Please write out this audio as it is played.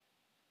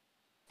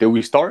Did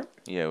we start?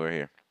 Yeah, we're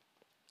here.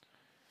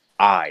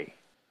 I.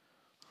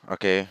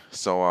 Okay,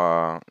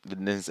 so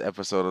in this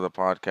episode of the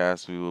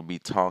podcast, we will be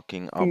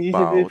talking In this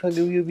episode, about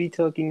we'll be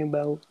talking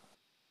about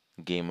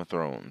Game of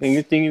Thrones.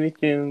 Finger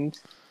with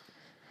Jones.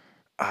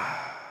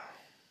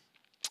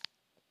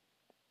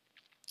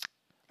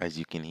 As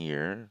you can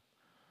hear,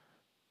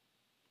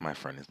 my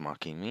friend is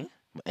mocking me.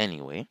 But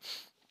anyway,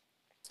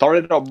 Start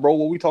it up, bro.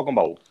 What we talking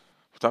about?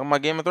 we're talking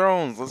about Game of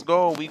Thrones. Let's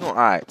go. We go. All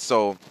right.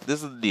 So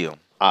this is the deal.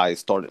 I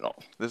started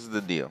off. This is the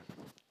deal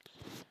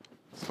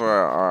for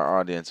our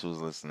audience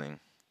who's listening.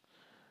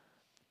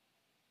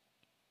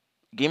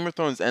 Game of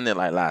Thrones ended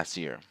like last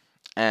year,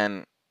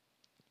 and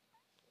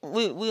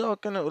we all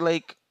kind of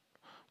like,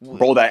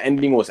 Bro, that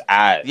ending was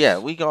ass. yeah,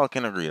 we all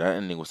can agree that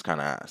ending was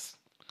kind of ass.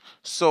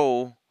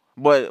 So,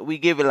 but we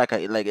give it like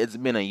it's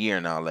been a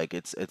year now. Like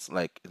it's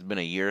been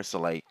a year. So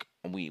like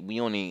we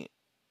only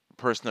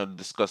personally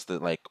discussed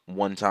it like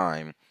one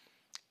time.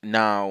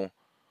 Now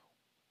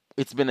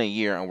it's been a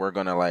year, and we're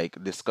gonna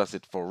like discuss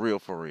it for real,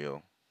 for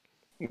real.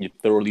 You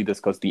thoroughly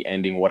discussed the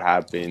ending, what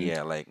happened,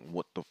 Yeah, like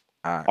what the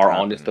our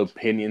honest happened,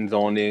 opinions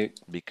on it,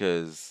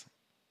 because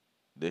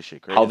this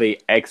shit how crazy.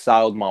 they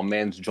exiled my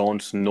man's Jon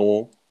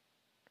Snow,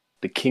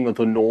 the King of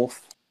the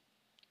North.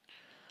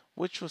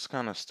 Which was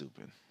kind of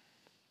stupid.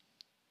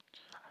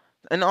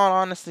 In all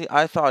honesty,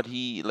 I thought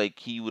he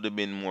would have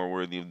been more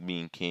worthy of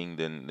being king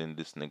than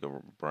this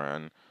nigga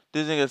Bran.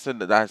 This nigga said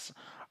that's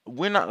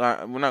we're not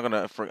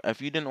gonna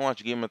if you didn't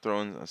watch Game of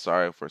Thrones, I'm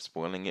sorry for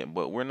spoiling it,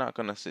 but we're not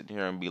gonna sit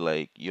here and be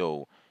like,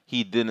 yo,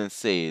 he didn't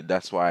say it,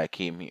 that's why I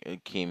came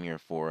here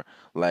for.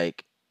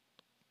 Like,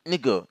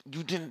 nigga,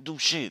 you didn't do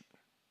shit.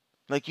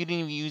 Like, you didn't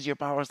even use your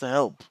powers to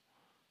help.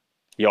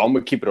 Yo, I'm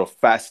gonna keep it a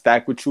fast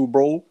stack with you,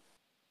 bro.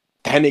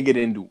 That nigga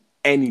didn't do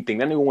anything.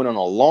 That nigga went on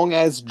a long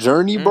ass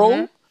journey, Mm-hmm.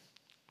 bro,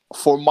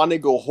 for my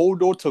nigga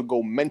Hodor to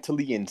go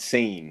mentally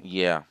insane.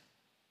 Yeah.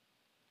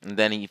 And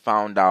then he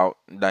found out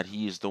that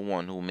he's the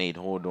one who made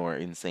Hodor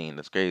insane.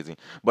 That's crazy.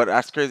 But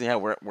that's crazy how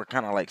we're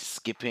kind of like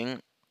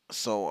skipping.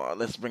 So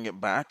let's bring it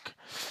back.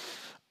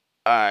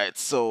 All right.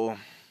 So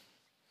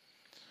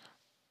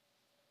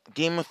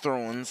Game of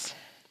Thrones,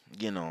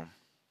 you know,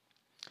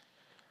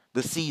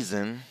 the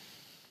season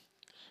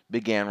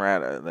began right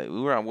like we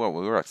were at what?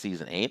 We were at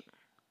season 8.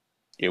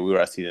 Yeah, we were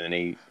at season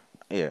 8.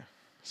 Yeah.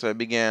 So it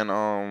began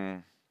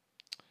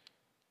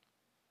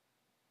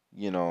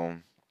you know,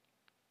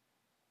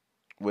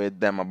 with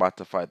them about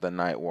to fight the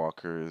Night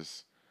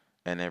Walkers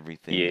and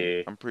everything.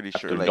 Yeah. I'm pretty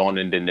sure After like Dawn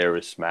and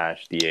Daenerys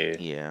smashed, yeah.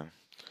 yeah.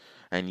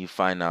 And you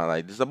find out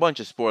like there's a bunch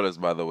of spoilers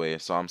by the way,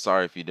 so I'm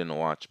sorry if you didn't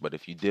watch, but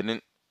if you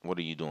didn't, what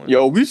are you doing?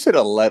 Yo, we should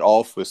have let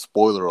off with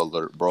spoiler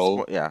alert,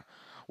 bro. Yeah.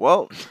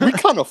 Well, We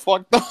kind of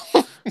fucked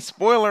up.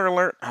 spoiler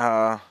alert.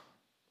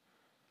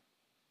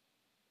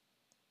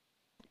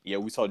 Yeah,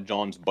 we saw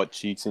John's butt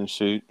cheeks and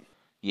shit.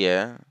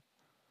 Yeah.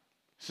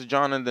 So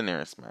John and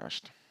Daenerys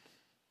smashed.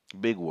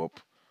 Big whoop.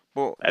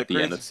 But At the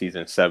end of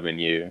season 7,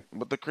 yeah.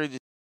 but the crazy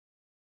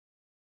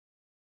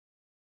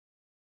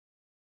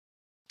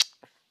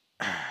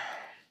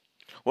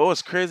what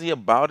was crazy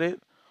about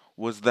it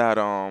was that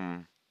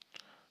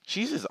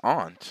she's his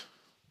aunt.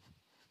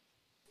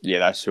 Yeah,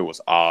 that shit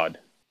was odd.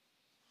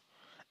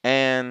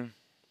 And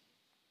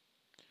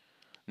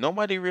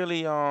nobody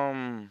really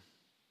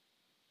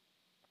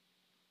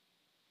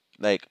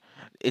like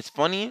it's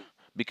funny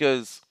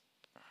because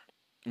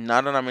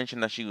now that I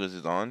mentioned that she was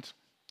his aunt,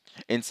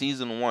 in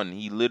season 1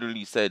 he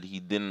literally said he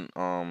didn't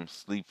Yo,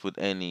 sleep with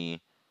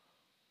any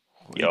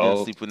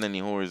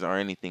whores or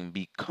anything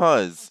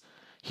because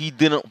he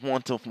didn't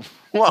want to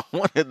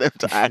wanted them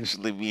to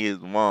actually be his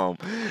mom.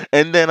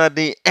 And then at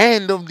the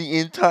end of the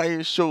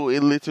entire show,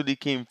 it literally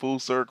came full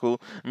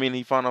circle. I mean,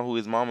 he found out who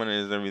his mom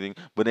is and everything,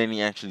 but then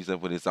he actually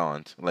slept with his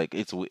aunt. Like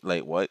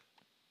like what?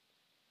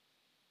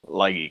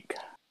 like,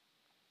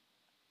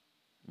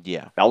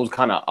 Yeah, that was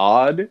kind of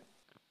odd.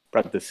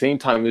 But at the same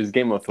time, it's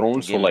Game of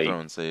Thrones, so Game of like,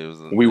 Thrones. So it was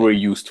we like were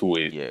used to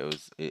it. yeah, it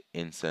was Yeah,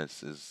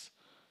 incest them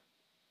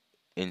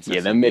in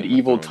Game of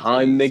medieval Thrones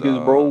time is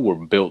niggas, bro, were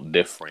built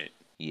different.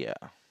 yeah,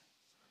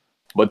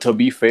 But to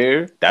be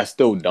fair, that's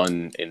still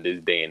done in this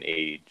day and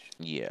age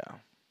yeah,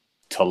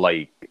 to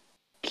like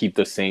keep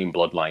the same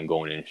bloodline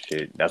going and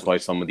shit. That's why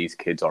some of these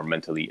kids are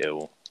mentally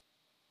ill.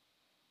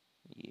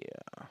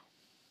 yeah.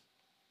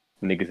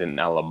 Niggas in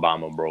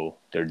Alabama, bro,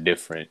 they're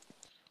different.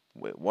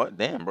 Wait, what?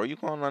 Damn, bro, you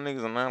calling on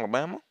niggas in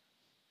Alabama?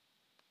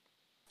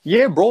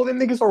 Yeah, bro, them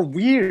niggas are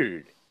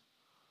weird.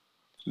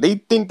 They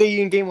think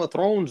they in Game of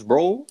Thrones,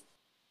 bro.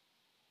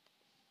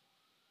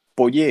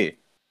 But yeah,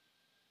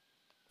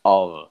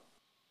 uh,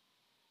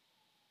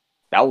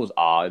 that was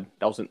odd.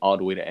 That was an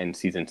odd way to end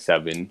season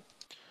 7.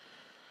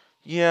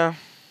 Yeah,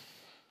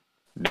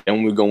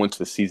 Then we go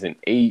into season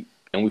 8,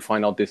 and we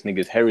find out this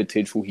nigga's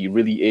heritage, who he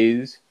really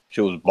is.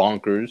 Shows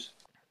bonkers.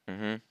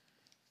 mm-hmm.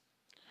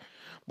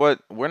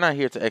 But we're not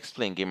here to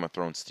explain Game of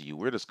Thrones to you.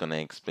 We're just gonna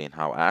explain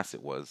how ass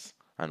it was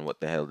and what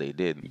the hell they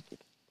did.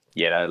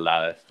 Yeah, that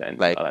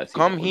Like, last season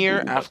come was here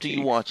boo butt after you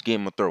cheeks. watch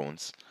Game of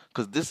Thrones,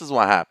 cause this is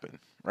what happened,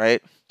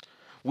 right?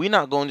 We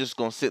not gonna just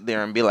gonna sit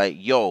there and be like,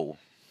 "Yo,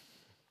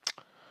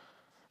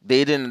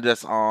 they didn't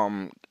just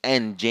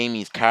end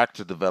Jamie's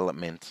character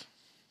development.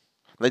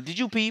 Like, did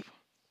you peep?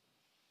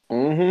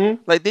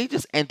 Mm-hmm. Like, they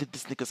just ended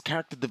this nigga's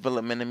character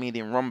development and made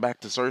him run back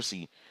to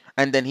Cersei,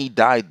 and then he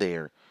died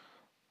there.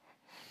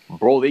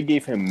 Bro, they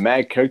gave him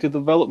mad character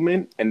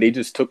development and they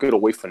just took it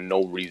away for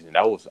no reason.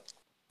 That was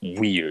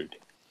weird.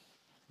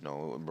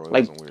 No, bro, it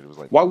Like, wasn't weird. It was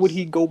like why it would was.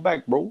 he go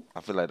back, bro?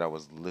 I feel like that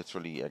was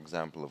literally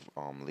example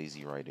of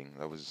lazy writing.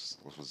 That was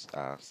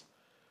ass.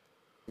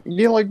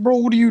 Yeah, like, bro,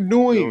 what are you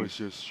That doing? was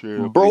just straight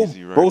up Bro,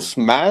 lazy bro writing.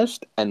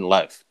 smashed and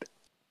left.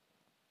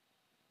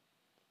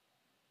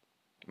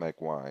 Like,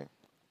 why?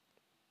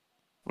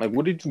 Like,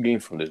 what did you gain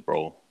from this,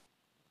 bro?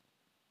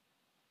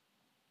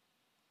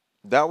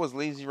 That was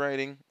lazy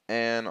writing,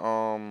 and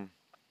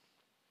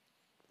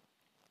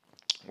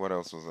what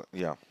else was it?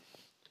 Yeah,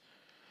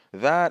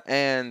 that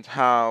and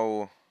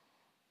how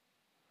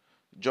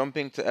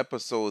jumping to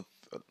episode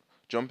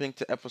jumping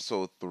to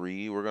episode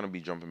 3. We're gonna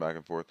be jumping back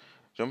and forth.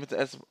 Jumping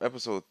to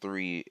episode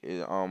 3.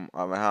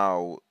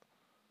 How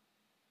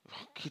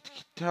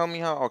tell me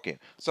how? Okay,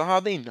 so how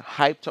they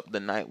hyped up the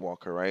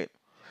Nightwalker, right?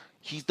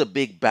 He's the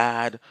big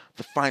bad,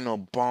 the final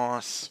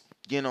boss.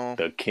 You know,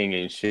 The king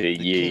and shit.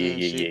 the Yeah, king yeah,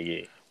 and yeah, shit. yeah,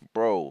 yeah.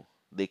 Bro,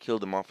 they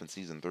killed him off in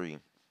season 3.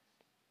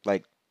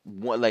 Like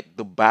what? Like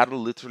the battle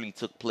literally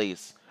took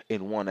place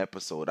in one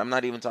episode. I'm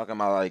not even talking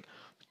about like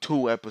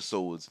 2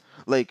 episodes.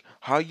 Like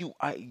how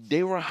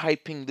they were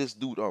hyping this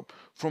dude up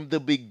from the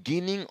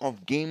beginning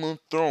of Game of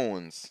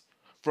Thrones.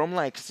 From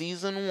like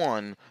season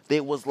 1, they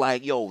was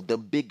like, yo, the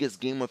biggest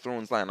Game of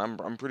Thrones line.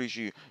 I'm pretty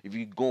sure if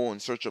you go and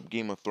search up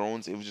Game of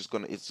Thrones, it's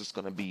just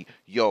gonna be,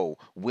 yo,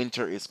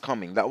 winter is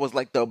coming. That was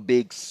like the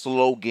big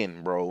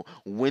slogan, bro.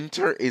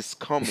 Winter is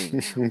coming.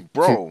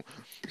 Bro,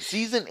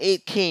 season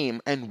 8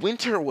 came and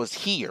winter was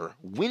here.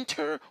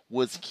 Winter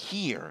was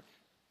here.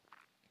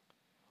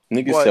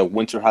 Nigga But said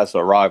winter has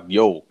arrived.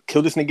 Yo,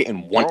 kill this nigga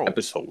in one bro,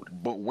 episode.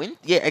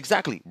 yeah,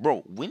 exactly.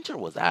 Bro, winter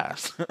was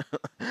ass.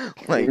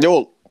 Like,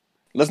 Yo,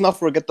 let's not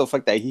forget the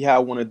fact that he had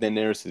one of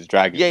Daenerys'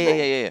 dragons, yeah, yeah,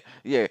 bro. yeah, yeah,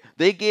 yeah.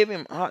 They gave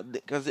him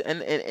because in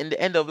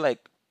the end of like,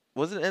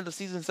 was it the end of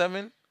season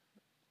 7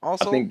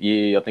 also?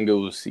 I think it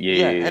was, yeah,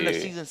 Yeah, yeah, end of yeah,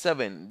 yeah. season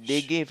 7,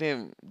 they gave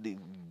him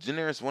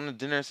one of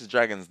Daenerys'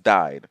 dragons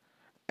died,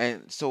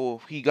 and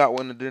so he got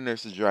one of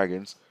Daenerys'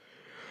 dragons,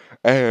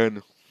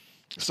 and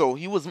so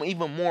he was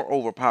even more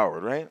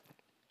overpowered, right?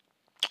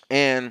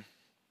 And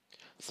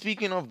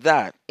speaking of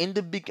that, in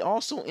the big,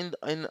 also in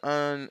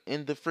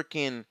the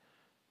freaking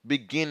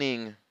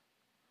beginning,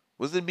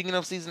 was it the beginning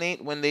of season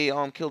 8 when they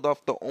killed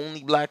off the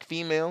only black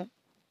female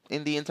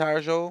in the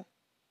entire show?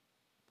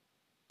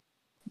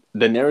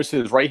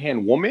 Daenerys' right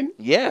hand woman.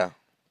 Yeah,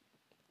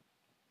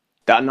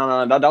 That no,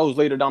 no, no, that was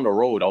later down the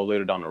road. That was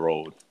later down the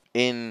road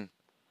in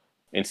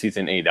in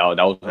season 8. That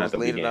wasn't that at was the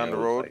later beginning. down It the was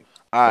road. like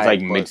All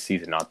right, mid but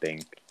season, I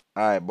think.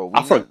 we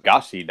I not,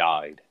 forgot she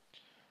died.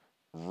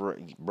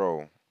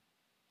 bro.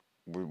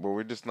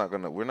 We're just not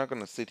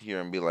gonna sit here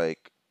and be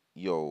like,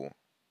 yo,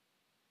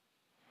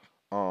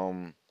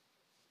 um,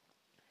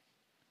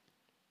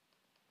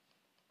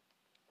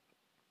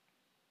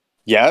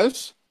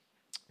 Yes.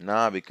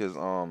 nah, because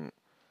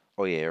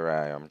oh yeah,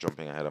 right. I'm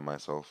jumping ahead of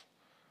myself.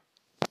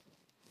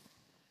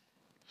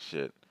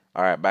 Shit.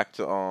 All right, back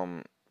to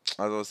as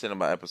I was saying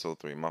about episode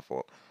 3. My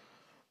fault,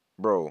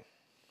 bro.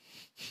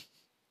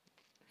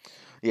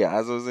 Yeah,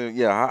 as I was saying,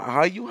 yeah,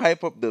 how you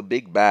hype up the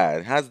big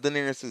bad has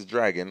Daenerys'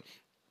 dragon,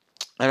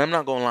 and I'm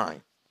not gonna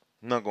lie,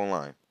 not gonna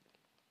lie,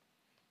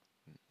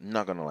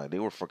 not gonna lie, they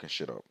were fucking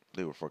shit up.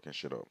 They were fucking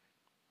shit up.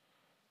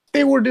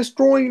 They were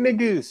destroying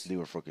niggas. They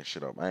were fucking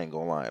shit up. I ain't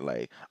gonna lie.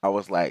 Like I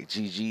was like,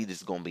 GG, this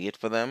is gonna be it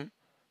for them.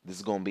 This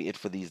is gonna be it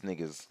for these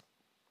niggas.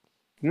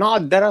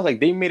 Not that I like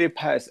they made it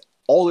past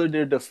all of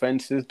their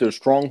defenses, their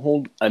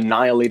stronghold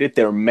annihilated,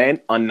 their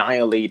men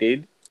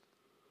annihilated.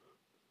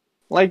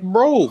 Like,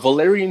 bro,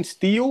 Valerian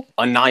Steel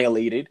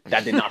annihilated.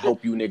 That did not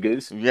help you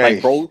niggas.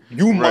 Like, Right, bro,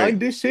 you right. mind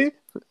this shit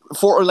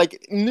for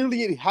like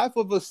nearly half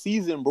of a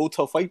season, bro,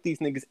 to fight these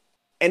niggas,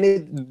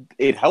 and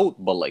it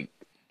helped, but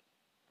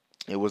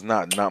It was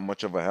not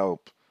much of a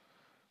help.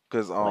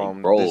 Cause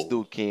this bro,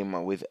 dude came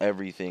up with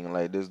everything.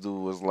 Like this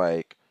dude was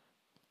like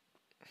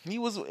he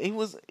was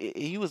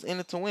in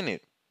it to win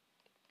it.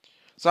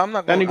 So I'm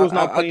not that gonna nigga was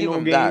not I'll playing give no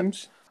him that.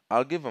 games.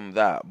 I'll give him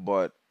that.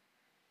 But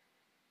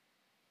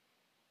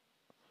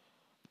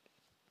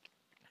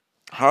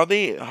how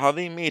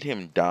they made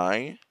him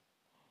die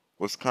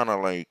was kind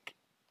of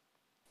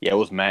Yeah, it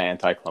was mad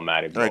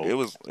anticlimactic, like bro. it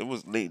was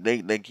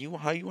they like you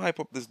how you hype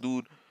up this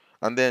dude,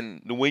 and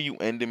then the way you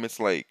end him, it's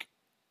like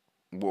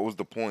what was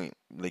the point?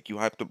 Like you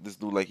hyped up this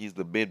dude like he's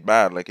the big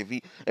bad. Like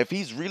if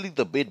he's really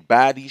the big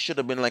bad, he should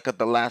have been like at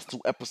the last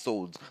 2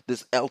 episodes.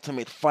 This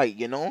ultimate fight,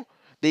 you know?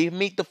 They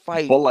make the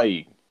fight.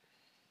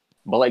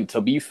 But like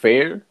to be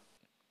fair,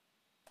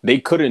 they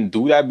couldn't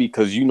do that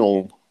because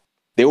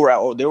they were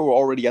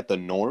already at the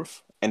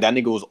north, and that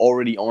nigga was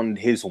already on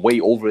his way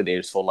over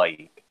there. So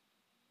like,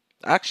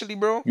 Actually,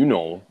 bro, you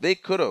know, they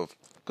could have.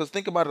 Cause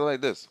think about it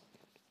like this.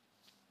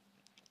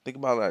 Think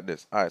about it like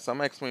this. All right, so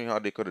I'm explaining how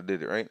they could have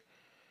did it, right?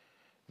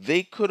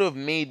 they could have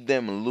made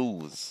them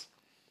lose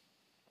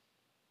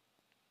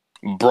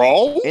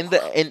bro.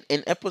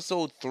 in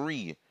episode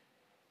 3,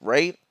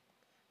 right?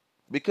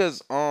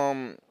 Because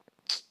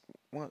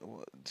what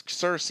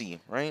Cersei,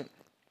 right?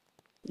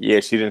 Yeah,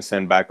 she didn't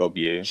send backup.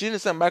 Yeah. She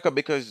didn't send backup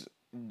because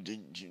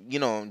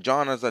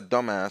John as a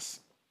dumbass,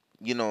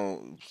 you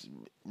know,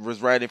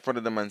 was right in front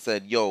of them and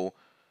said, "Yo,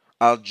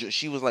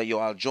 she was like, "Yo,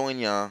 I'll join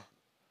ya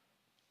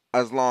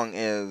as long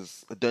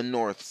as the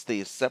North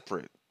stays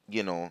separate,"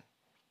 you know.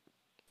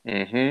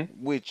 Mm-hmm.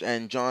 Which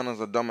and John as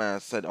a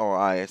dumbass said, "Oh,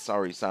 I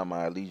sorry, sign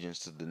my allegiance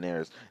to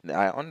Daenerys." And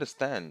I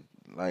understand,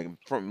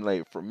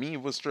 for me,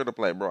 it was straight up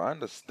like, bro, I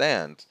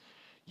understand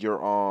your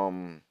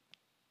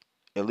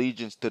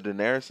allegiance to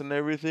Daenerys and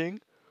everything,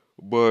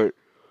 but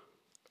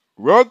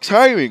wrong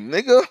timing,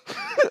 nigga.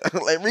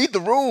 Like, read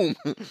the room.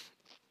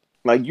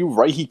 Like you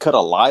right, he could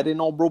have lied and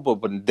all, bro.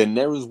 But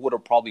Daenerys would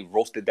have probably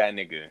roasted that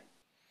nigga.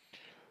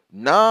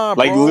 Nah, Like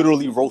bro.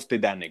 literally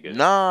roasted that nigga.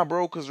 Nah,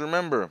 bro. Cause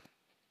remember,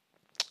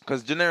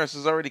 cause Daenerys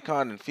is already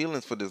caught in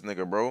feelings for this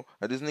nigga, bro.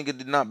 And this nigga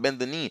did not bend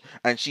the knee,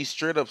 and she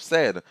straight up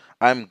said,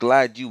 "I'm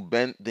glad you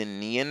bent the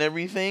knee and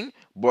everything,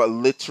 but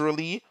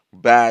literally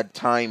bad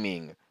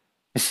timing."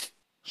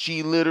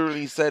 She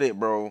literally said it,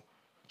 bro.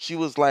 She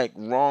was like,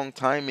 wrong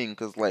timing,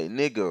 cause like,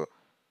 nigga,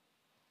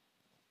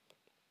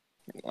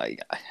 Like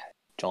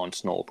Jon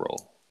Snow, bro.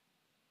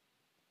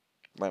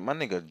 like my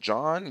nigga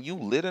John, you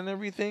lit and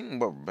everything,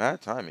 but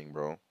bad timing,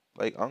 bro.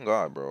 Like, on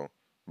God, bro,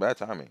 bad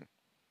timing.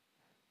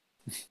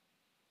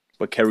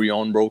 But carry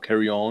on, bro.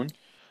 Carry on.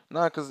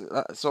 Nah, cause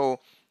so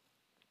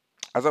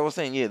as I was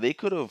saying, yeah, they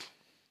could have.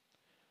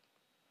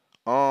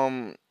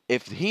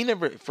 If he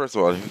never, first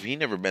of all, if he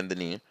never bent the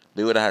knee,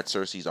 they would have had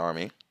Cersei's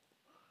army,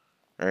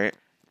 right?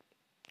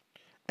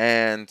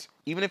 And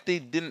even if they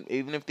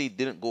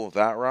didn't go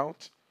that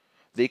route,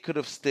 they could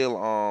have still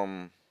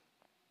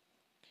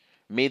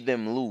made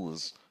them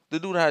lose. The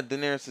dude had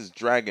Daenerys'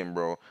 dragon,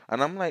 bro,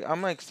 and I'm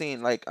like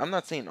saying, like, I'm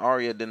not saying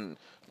Arya didn't,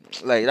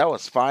 like, that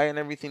was fire and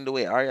everything the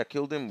way Arya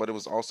killed him, but it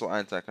was also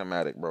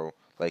anticlimactic, bro.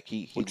 Like,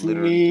 he What you literally,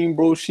 mean,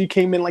 bro? She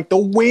came in like the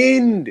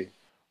wind.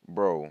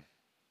 bro,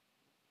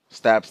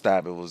 stab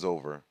stab, it was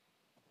over,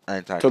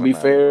 To be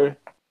anticlimactic, bro. fair,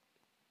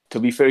 to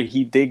be fair,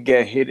 he did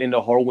get hit in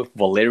the heart with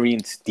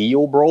Valerian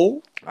steel,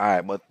 bro. All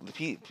right, but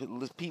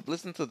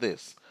listen to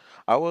this.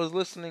 I was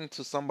listening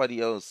to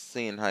somebody else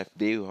saying how if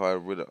they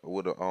had would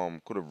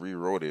could have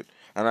rewrote it,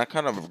 and I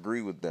kind of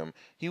agree with them.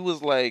 He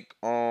was like,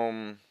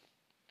 they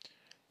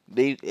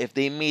if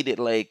they made it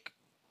like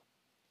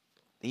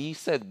he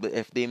said, but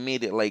if they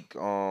made it like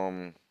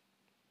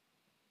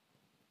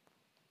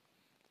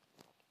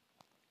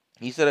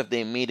he said if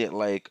they made it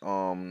like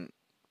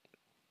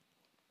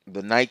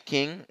the Night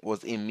King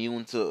was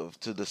immune to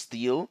the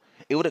steel,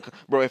 it would have,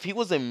 bro. If he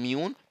was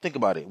immune, think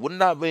about it. Wouldn't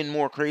that have been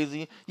more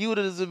crazy? You would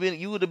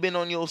have been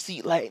on your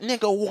seat like,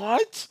 nigga,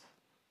 what?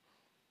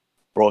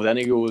 Bro, that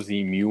nigga was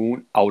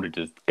immune. I would have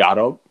just got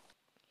up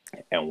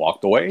and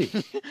walked away.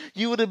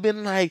 You would have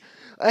been like,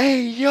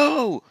 hey,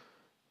 yo.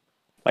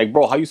 Like,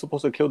 bro, how you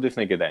supposed to kill this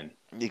nigga then?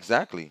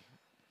 Exactly.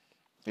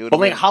 It would But have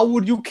like, been, how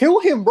would you kill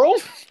him, bro?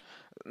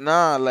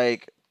 nah,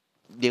 like,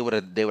 they would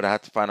have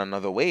had to find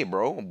another way,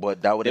 bro.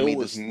 But that would have There made was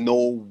this,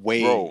 no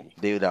bro. way,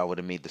 That would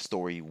have made the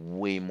story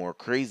way more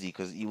crazy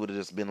because you would have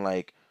just been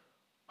like,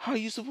 how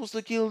you supposed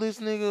to kill this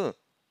nigga?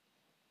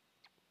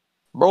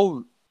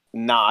 bro.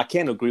 Nah, I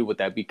can't agree with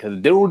that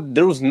because there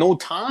was no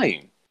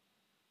time.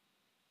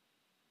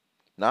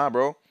 Nah,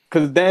 bro.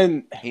 Cause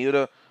then, He would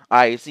have.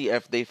 I see.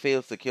 If they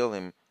failed to kill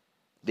him,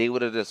 they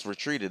would have just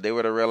retreated. They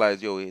would have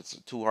realized, yo, it's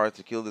too hard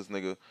to kill this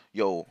nigga.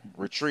 Yo,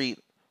 retreat.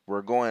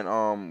 We're going.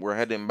 We're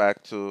heading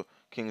back to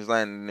King's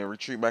Landing. They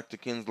retreat back to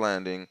King's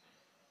Landing.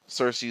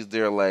 Cersei's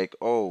there, like,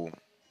 oh,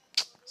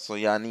 so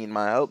y'all need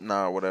my help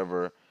now, or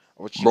whatever.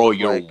 What she bro, was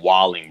you're like,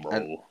 walling, and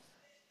bro.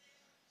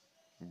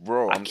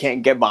 bro, I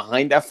can't get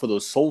behind that for the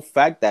sole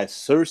fact that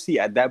Cersei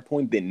at that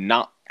point did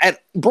not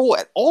at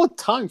all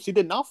times she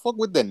did not fuck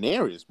with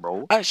Daenerys,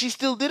 bro. she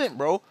still didn't,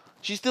 bro.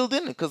 She still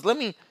didn't. Cause let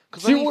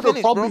She me would have finish,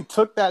 probably bro.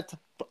 took that.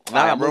 Alright,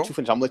 Nah, I'm gonna let bro. you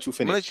finish. I'm gonna let you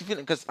I'm gonna let you finish.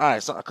 finish, cause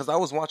cause I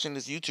was watching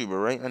this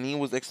YouTuber, right, and he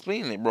was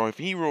explaining it, bro. If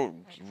he wrote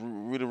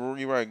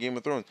rewrite Game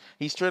of Thrones,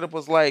 he straight up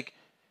was like,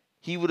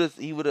 he would have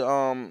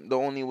the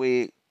only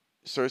way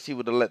Cersei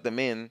would have let them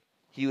in,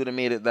 he would have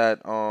made it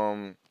that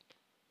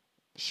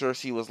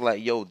Cersei was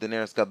like, yo,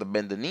 Daenerys got to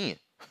bend the knee.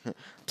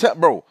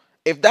 Bro,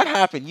 if that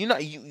happened,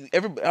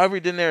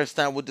 every Daenerys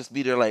stand would just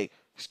be there like,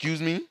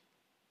 excuse me,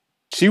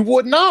 She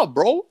would not,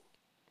 bro.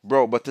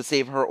 bro. But to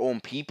save her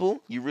own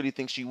people, you really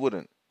think she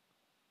wouldn't?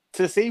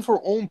 To save her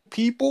own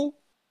people,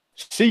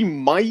 she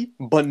might,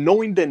 but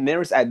knowing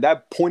Daenerys at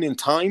that point in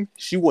time,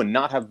 she would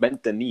not have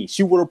bent the knee.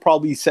 She would have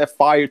probably set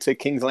fire to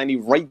King's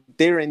Landing right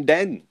there and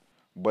then.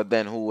 But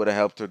then who would have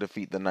helped her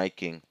defeat the Night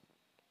King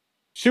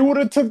She would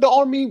have took the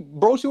army,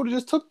 bro. She would have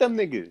just took them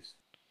niggas.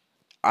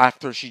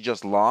 after she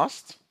just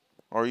lost?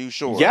 Are you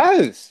sure?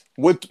 Yes,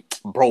 with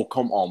bro,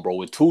 come on, bro.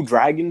 With two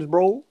dragons,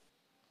 bro.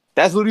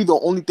 That's literally the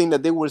only thing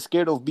that they were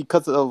scared of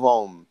because of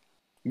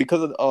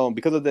because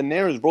of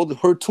Daenerys, bro.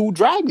 Her two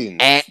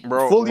dragons,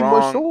 Bro, fully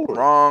wrong, mature.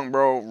 wrong,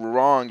 bro,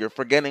 wrong. You're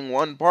forgetting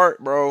one part,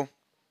 bro.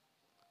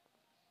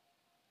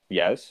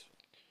 Yes.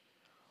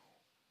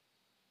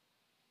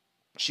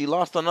 She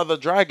lost another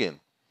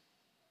dragon.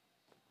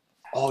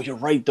 Oh, you're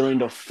right. During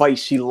the fight,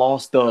 she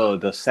lost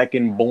the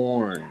second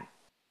born.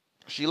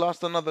 She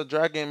lost another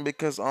dragon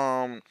because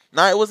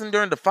nah, it wasn't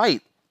during the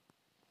fight.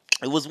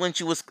 It was when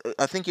she was.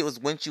 I think it was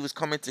when she was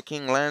coming to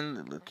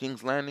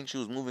King's Landing. She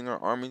was moving her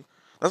army.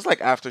 That's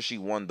like after she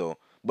won though.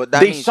 But that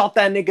They means shot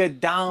that nigga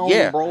down,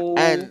 yeah, bro.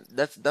 and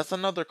that's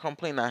another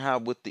complaint I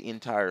have with the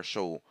entire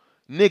show.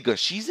 Nigga,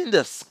 she's in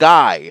the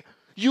sky.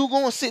 You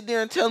gonna sit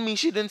there and tell me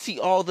she didn't see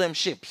all them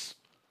ships?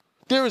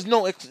 There is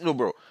no,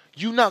 bro.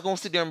 You not gonna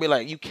sit there and be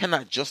like, you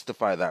cannot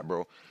justify that,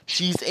 bro.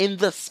 She's in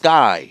the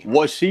sky.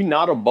 Was she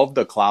not above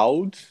the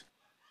clouds?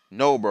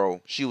 No,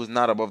 bro. She was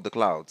not above the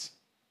clouds.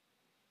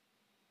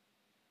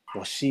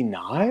 Was she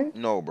not?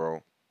 No,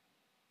 bro.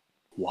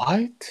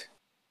 What?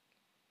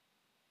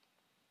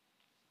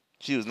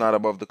 She was not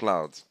above the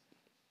clouds.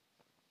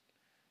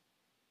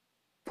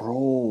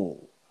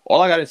 Bro.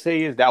 All I gotta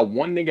say is that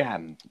one nigga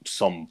had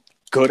some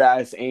good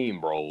ass aim,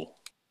 bro.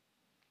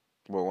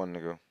 What one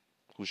nigga?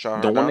 Who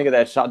shot The her one down? nigga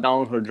that shot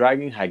down her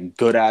dragon had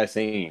good ass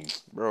aim.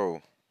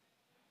 Bro.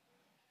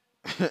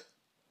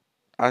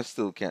 I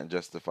still can't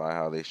justify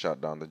how they shot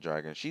down the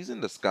dragon. She's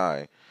in the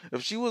sky.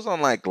 If she was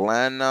on like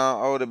land now,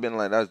 I would have been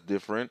like, that's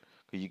different.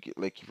 Cause you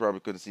probably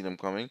couldn't see them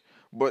coming.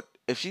 But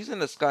if she's in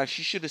the sky,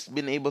 she should have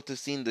been able to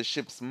see the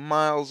ships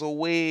miles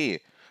away.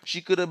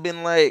 She could have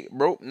been like,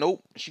 bro,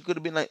 nope. She could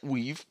have been like,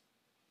 weave.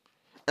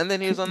 And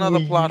then here's another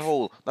plot Weave.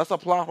 hole. That's a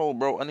plot hole,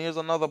 bro. And here's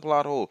another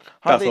plot hole.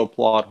 How That's they, a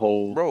plot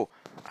hole. bro?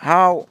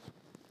 How?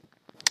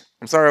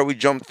 I'm sorry, we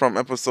jumped from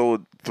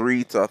episode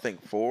 3 to I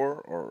think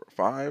 4 or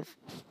 5.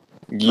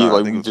 Yeah, Nah, I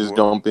like think it we was just 4.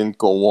 jump in,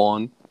 go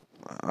on.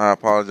 I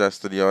apologize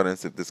to the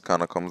audience if this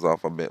kind of comes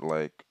off a bit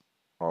like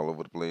all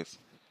over the place.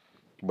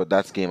 But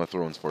that's Game of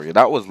Thrones for you.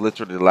 That was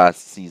literally the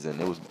last season.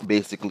 It was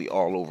basically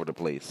all over the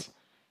place.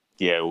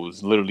 Yeah, it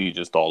was literally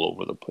just all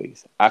over the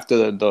place. After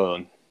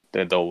the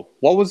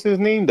what was his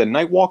name? The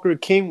Nightwalker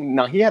came.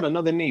 Now he had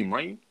another name,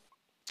 right?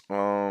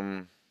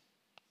 Um,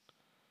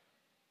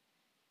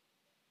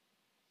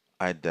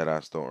 I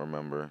deadass don't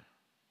remember.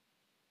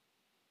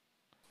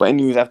 But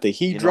anyways, after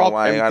he You know dropped,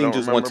 why I everything don't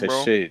just went remember, to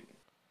bro? shit.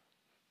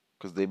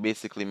 Because they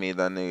basically made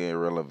that nigga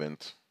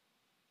irrelevant.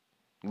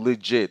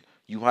 Legit.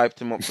 You hyped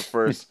him up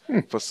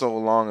for so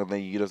long and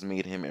then you just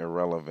made him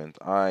irrelevant.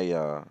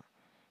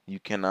 You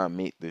cannot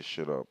make this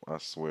shit up. I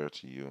swear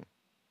to you.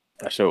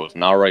 That shit was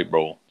not right,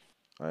 bro.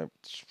 I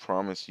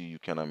promise you, you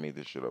cannot make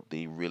this shit up.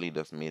 They really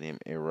just made him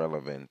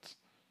irrelevant.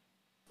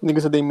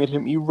 Niggas said they made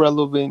him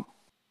irrelevant,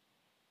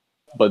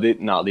 but they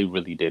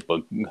really did.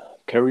 But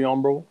carry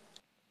on, bro.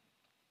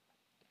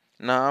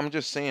 Nah, I'm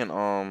just saying.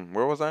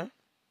 Where was I?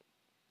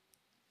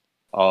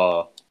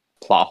 Uh,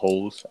 Plot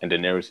holes and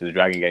Daenerys' the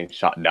dragon getting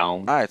shot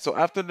down. All right. So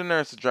after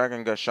Daenerys the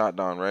dragon got shot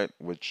down, right?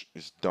 Which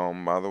is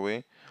dumb, by the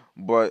way.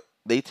 But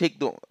they take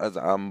the as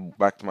I'm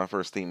back to my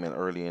first statement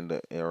early in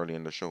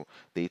the show.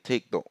 They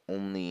take the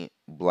only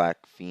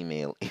black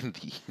female in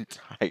the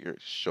entire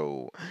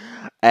show,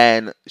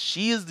 and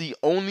she is the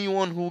only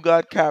one who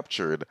got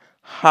captured.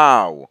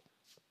 How?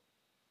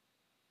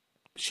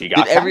 She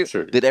got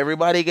captured. Did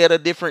everybody get a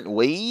different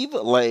wave?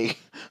 Like,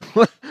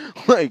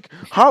 like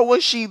how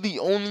was she the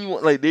only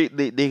one? Like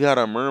they got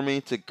a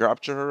mermaid to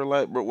capture her,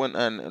 like, but when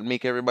and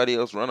make everybody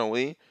else run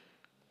away.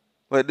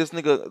 Like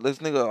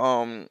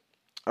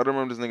I don't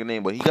remember this nigga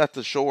name, but he got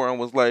to shore and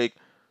was like,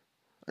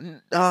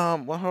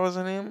 what was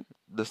her name?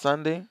 The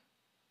Sunday.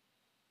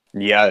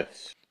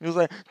 Yes. He was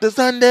like the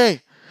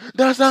Sunday,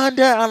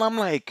 and I'm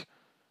like,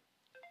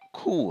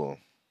 cool.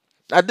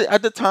 At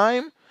the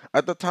time,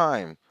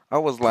 I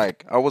was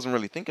like, I wasn't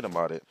really thinking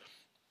about it.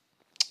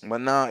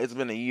 But now it's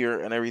been a year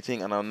and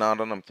everything, and now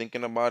that I'm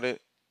thinking about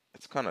it,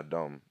 it's kind of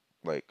dumb.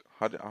 Like,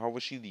 how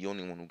was she the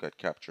only one who got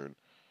captured?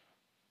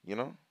 You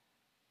know?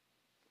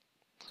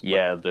 But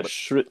Yeah, but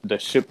the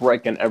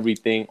shipwreck and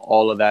everything,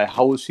 all of that.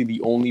 How was she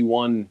the only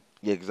one?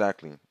 yeah,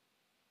 exactly.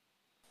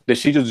 Did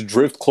she just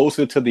drift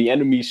closer to the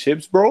enemy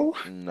ships, bro?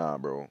 Nah,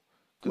 bro.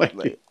 Like,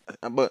 Like,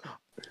 but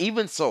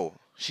even so,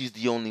 she's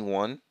the only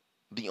one.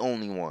 The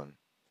only one.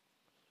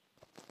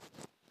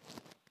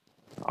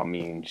 I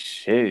mean,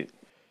 shit.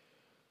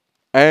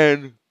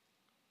 And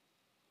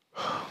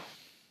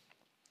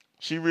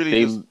she really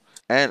They, just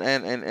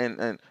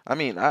and I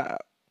mean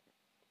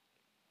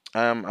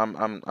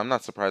I'm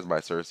not surprised by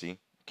Cersei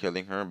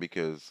killing her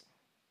because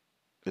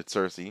it's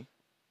Cersei.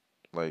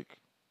 Like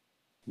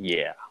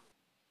yeah.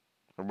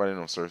 everybody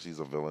knows Cersei's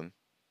a villain.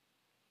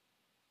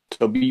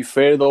 To be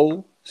fair,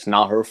 though, it's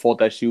not her fault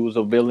that she was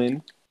a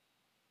villain.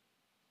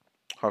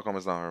 How come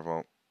it's not her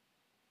fault?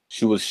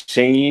 She was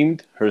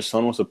shamed. Her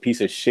son was a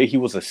piece of shit. He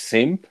was a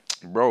simp.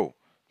 Bro,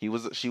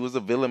 she was a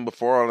villain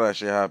before all that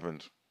shit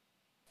happened.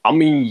 I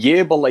mean,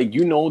 yeah, but like,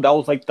 that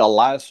was like the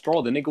last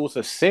straw. The nigga was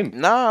a simp.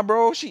 Nah,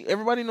 bro.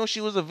 Everybody knows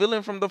she was a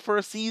villain from the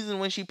first season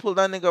when she pushed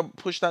that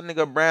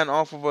nigga Bran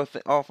off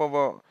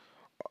of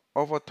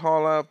of a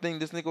tall thing.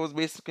 This nigga was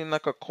basically in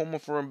like a coma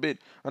for a bit,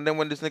 and then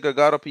when this nigga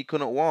got up, he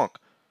couldn't walk.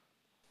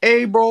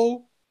 Hey,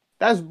 bro,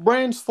 that's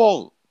Brand's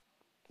fault.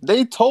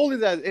 They told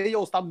his ass, hey,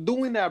 yo, stop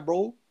doing that,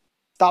 bro.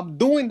 Stop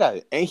doing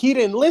that. And he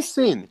didn't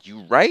listen.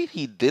 You right?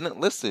 He didn't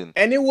listen.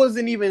 And it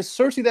wasn't even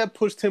Cersei that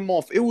pushed him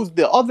off. It was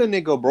the other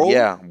nigga, bro.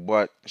 Yeah,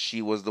 but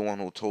she was the one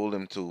who told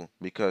him to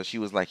because she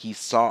was like, he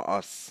saw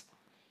us.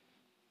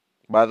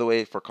 By the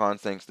way, for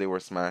context, they were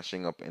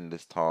smashing up in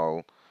this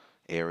tall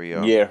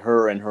area. Yeah,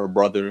 her and her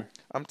brother.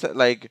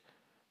 Like,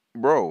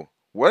 bro,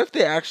 what if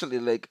they actually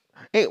like?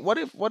 Hey, what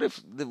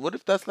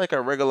if that's like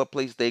a regular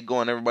place they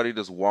go and everybody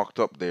just walked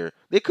up there?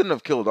 They couldn't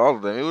have killed all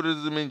of them. It would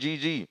have been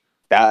GG.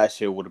 That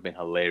shit would have been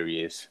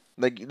hilarious.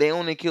 Like they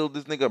only killed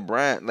this nigga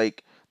Brand.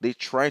 Like they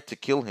tried to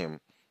kill him.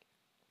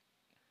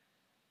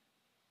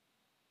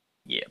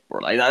 Yeah,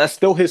 bro. Like that's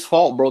still his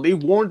fault, bro.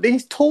 They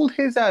told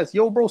his ass,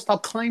 yo, bro,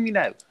 stop climbing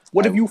that.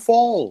 What if I, you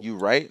fall? you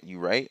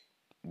right.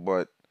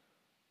 But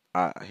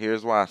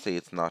here's why I say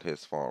it's not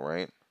his fault,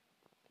 right?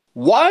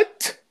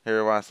 What?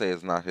 Here's why I say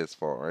it's not his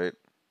fault, right?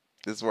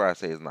 This is where I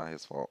say it's not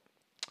his fault.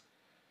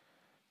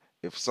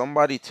 If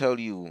somebody tell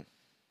you,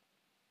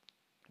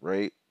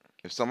 right?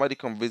 If somebody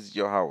come visit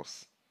your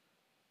house,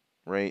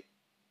 right?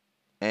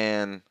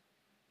 And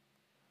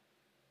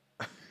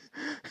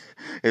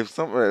if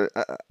some,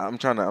 I'm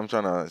trying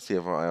to see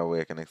if I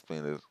way I can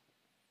explain this.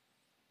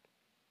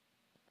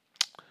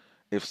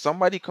 If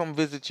somebody come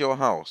visit your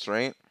house,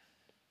 right?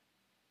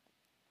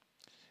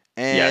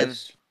 And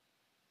Yes.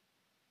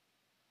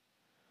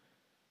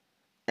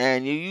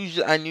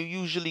 you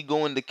usually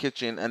go in the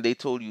kitchen and they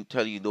tell you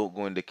don't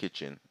go in the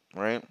kitchen,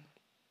 right?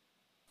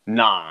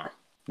 Nah.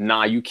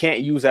 Nah, you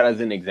can't use that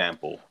as an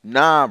example.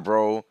 Nah,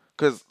 bro.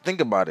 Cause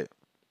think about it.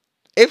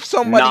 If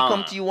somebody come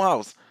Nah. to your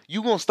house,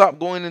 you gonna stop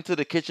going into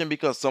the kitchen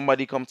because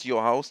somebody come to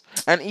your house?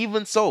 And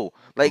even so,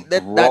 like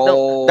that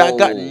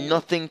got Bro.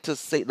 nothing to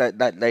say.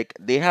 That like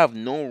they have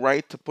no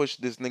right to push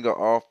this nigga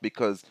off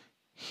because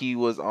he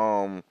was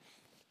um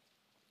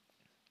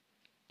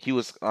he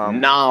was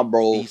Nah, he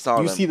bro.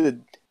 saw You them see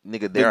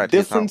nigga the there at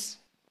his house. difference?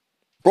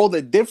 Bro,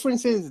 the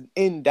difference is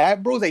in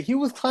that, bro, is that he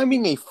was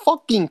climbing a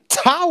fucking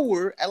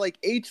tower at like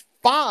age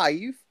 5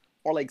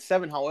 or like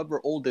 7, however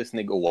old this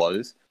nigga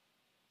was.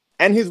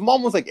 And his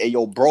mom was like, hey,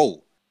 yo,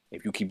 bro,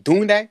 if you keep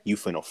doing that, you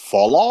finna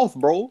fall off,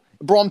 bro.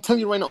 Bro, I'm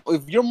telling you right now,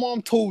 if your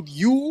mom told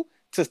you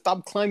to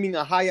stop climbing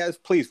a high ass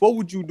place, what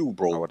would you do,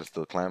 I bro? would have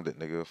still climbed it,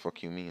 nigga.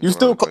 Fuck you mean, You bro?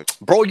 still, Like,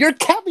 bro, you're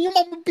capping. Your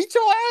mama beat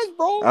your ass,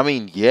 I bro.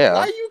 mean, Why yeah,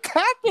 are you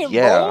capping, yeah,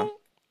 bro?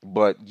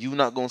 but you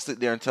not gonna sit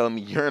there and tell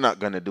me you're not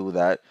gonna do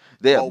that.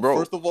 There, Well, bro.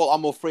 first of all,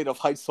 I'm afraid of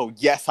heights, so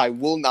yes, I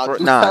will not For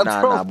do nah, that, nah,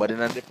 bro. nah. But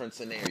in a different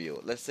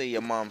scenario, let's say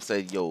your mom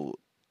said, "Yo,"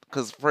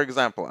 because for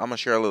example, I'm gonna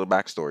share a little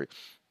backstory.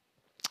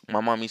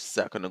 My mom used to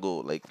say I couldn't go.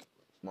 Like,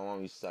 my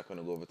mom used to say I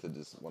couldn't go over to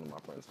this one of my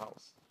friend's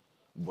house,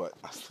 but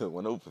I still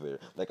went over there.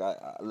 Like,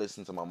 I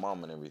listened to my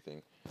mom and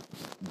everything,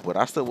 but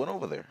I still went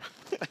over there.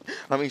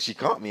 I mean, she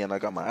caught me and I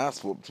got my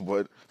ass whooped,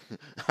 but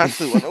I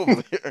still went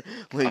over there.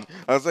 Like,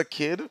 as a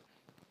kid,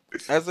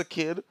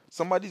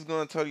 somebody's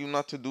gonna tell you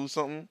not to do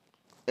something,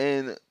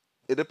 and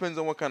it depends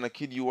on what kind of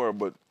kid you are.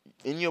 But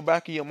in your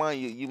back of your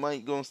mind, you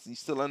might you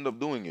still end up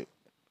doing it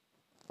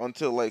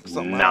until like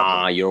something Nah,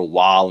 happens. you're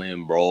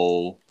wildin',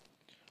 bro.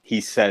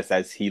 He says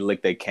that he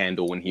licked a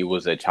candle when he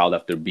was a child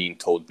after being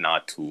told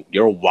not to.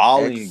 You're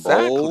wilding, bro.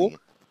 Exactly,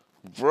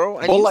 bro,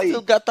 and But you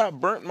still like, got that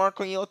burnt mark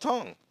on your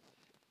tongue.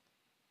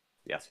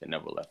 yes, it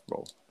never left,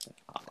 bro.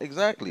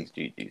 Exactly, It's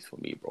GG's for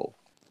me, bro.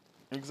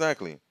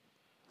 exactly.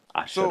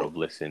 I should So have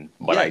listened,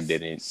 but I yes,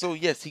 didn't. so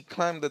yes, he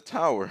climbed the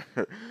tower,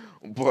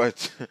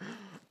 but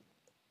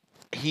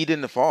he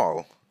didn't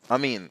fall. I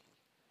mean,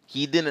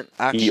 he didn't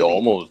He actually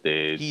almost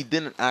did, he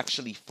didn't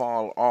actually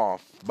fall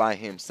off by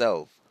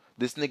himself.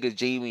 This nigga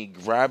Jamie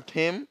grabbed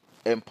him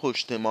and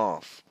pushed him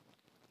off.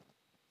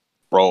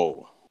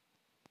 bro.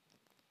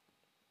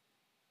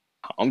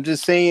 I'm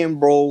just saying,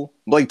 bro.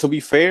 Like to be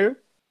fair,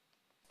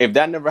 if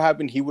that never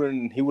happened, he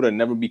would have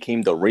never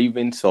became the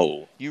Raven.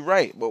 So, You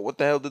right, but what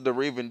the hell did the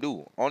Raven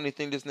do? Only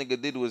thing this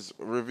nigga did was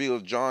reveal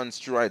John's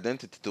true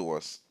identity to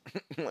us.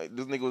 Like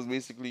this nigga was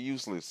basically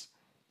useless.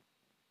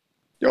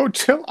 yo,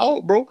 chill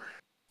out, bro.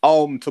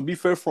 To be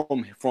fair,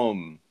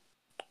 from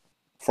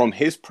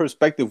his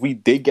perspective, we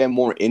did get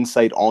more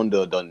insight on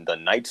the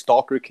Night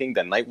Stalker King,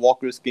 the Night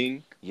Walker's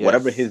King,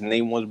 whatever Yes, his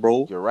name was,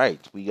 bro. you're right.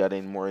 We got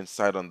in more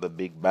insight on the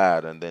big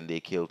bad, and then they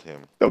killed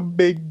him. The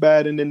big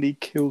bad, and then they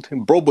killed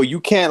him, bro. But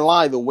you can't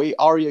lie, the way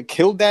Arya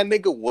killed that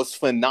nigga was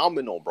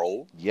phenomenal,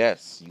 bro.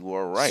 Yes, you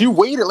are She right.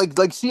 waited,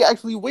 like she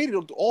actually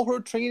waited all her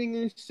training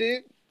and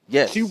shit.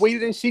 She Yes,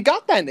 waited and she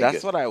got that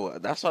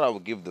nigga. that's what I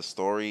would give the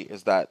story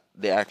is that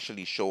they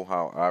actually show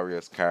how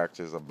Arya's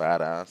character is a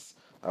badass.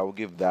 I would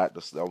give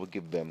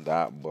them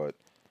that, but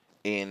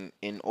in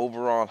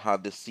overall how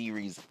the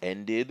series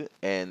ended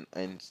and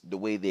the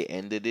way they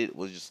ended it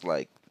was just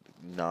like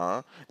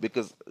nah,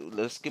 because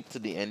let's skip to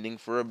the ending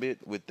for a bit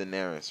with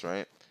Daenerys,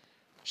 right?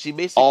 She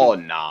basically Oh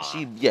nah,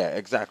 she yeah,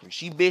 exactly.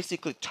 She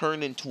basically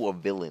turned into a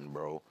villain,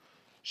 bro.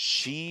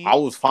 She I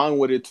was fine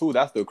with it too.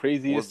 That's the was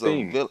craziest a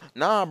thing. villain.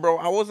 Nah, bro,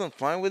 I wasn't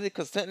fine with it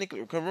because technically,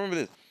 cause remember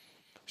this.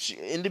 She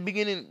in the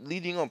beginning,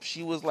 leading up,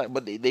 she was like,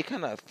 but they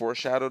kind of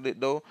foreshadowed it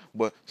though.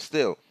 But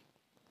still,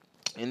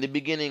 in the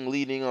beginning,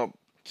 leading up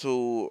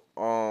to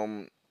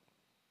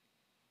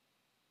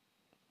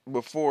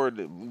before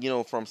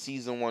the, from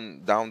season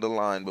one down the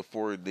line,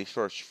 before they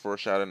start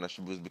foreshadowing that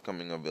she was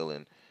becoming a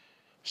villain,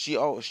 she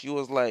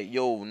was like,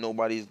 yo,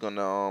 nobody's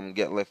gonna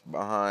get left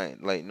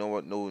behind, like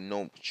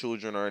no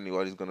children or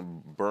anybody's gonna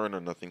burn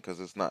or nothing because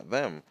it's not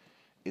them,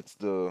 it's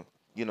the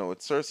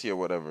it's Cersei or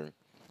whatever.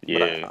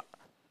 But Yeah.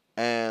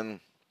 and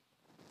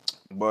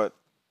but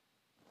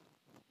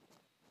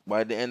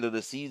by the end of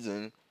the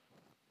season,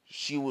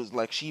 she was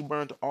like, she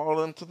burnt all of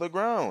them to the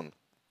ground.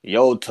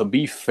 Yo, to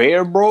be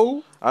fair,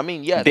 bro, I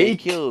mean, yeah, they they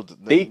killed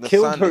they the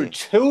killed her Sunday.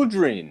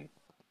 children.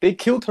 They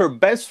killed her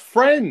best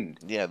friend.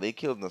 Yeah, they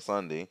killed the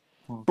Sunday.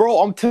 Bro,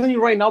 I'm telling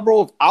you right now,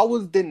 bro, if I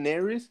was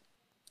Daenerys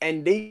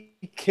and they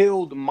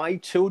killed my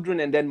children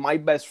and then my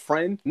best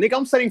friend, nigga,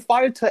 I'm setting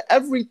fire to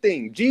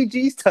everything.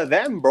 GG's to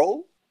them,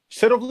 bro.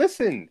 Should have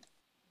listened.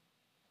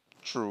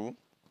 True,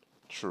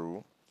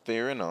 true,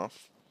 fair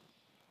enough,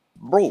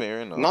 Bro,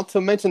 fair enough. not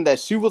to mention that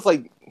she was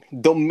like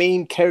the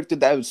main character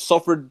that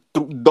suffered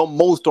the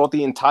most throughout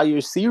the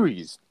entire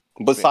series,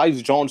 Fa-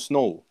 besides Jon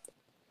Snow.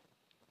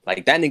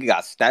 Like that nigga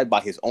got stabbed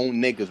by his own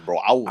niggas, bro.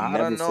 I will I never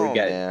don't know,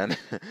 forget it. man.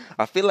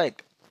 I feel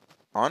like,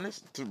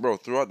 bro,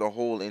 throughout the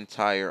whole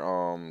entire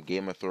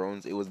Game of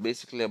Thrones, it was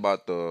basically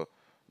about the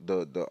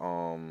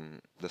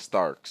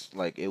Starks.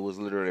 Like, it was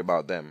literally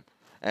about them,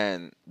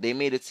 and they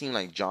made it seem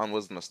like John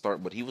wasn't a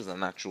Stark, but he was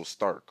an actual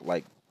Stark.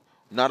 Like,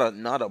 not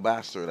a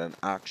bastard, an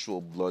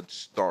actual blood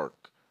Stark.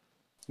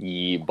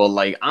 Yeah, but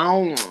like I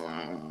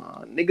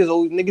don't,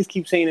 niggas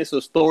keep saying it's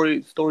a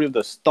story of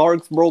the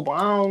Starks, bro. But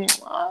I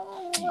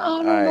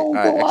don't know,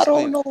 I bro. I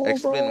don't know,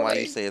 explain bro. why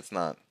you Like, say it's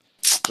not.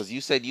 Because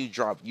you said you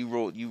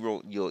wrote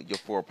your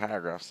 4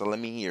 paragraphs. So let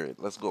me hear it.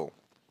 Let's go.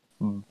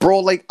 bro,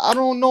 like I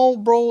don't know,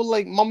 bro.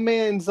 Like my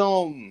man's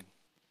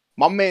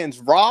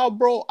Rob,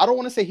 bro. I don't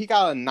want to say he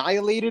got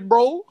annihilated,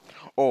 bro.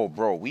 Oh,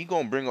 bro, we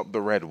gonna bring up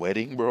the Red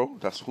Wedding, bro.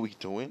 That's what we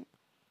doing.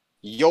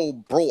 Yo,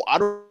 bro, I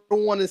don't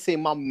want to say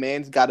my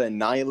man's got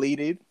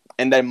annihilated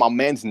and then my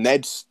man's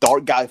Ned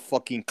Stark got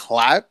fucking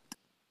clapped.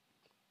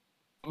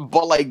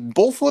 But like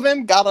both of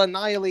them got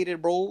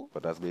annihilated, bro.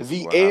 But that's basically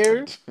The what heir,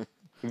 happened.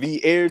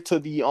 the heir to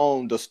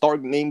the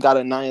Stark name got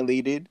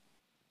annihilated.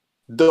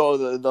 The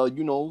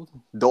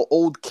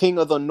old king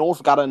of the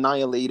North got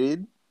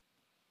annihilated.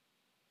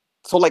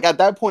 So like at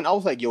that point, I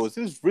was like, yo, is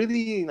this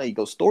really like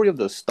a story of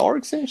the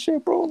Starks and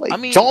shit, bro? I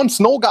Like mean, Jon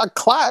Snow got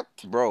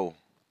clapped. bro.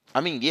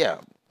 I mean, yeah.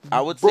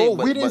 I would say, Bro,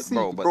 we didn't see,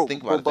 but bro,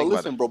 think bro, about it. but Think about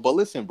it. listen, bro, but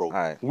listen, bro. All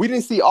right. We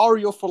didn't see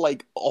Arya for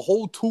like a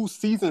whole 2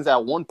 seasons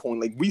at one point.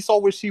 Like we saw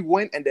where she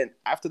went, and then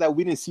after that,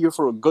 we didn't see her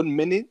for a good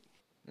minute.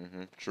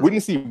 We True.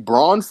 didn't see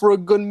Braun for a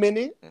good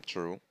minute.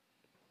 True.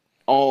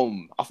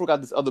 I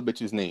forgot this other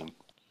bitch's name.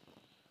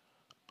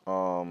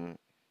 Um,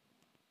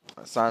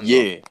 Sansa.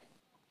 Yeah,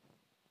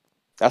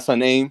 that's her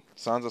name.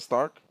 Sansa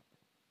Stark.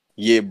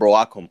 Yeah, bro,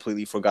 I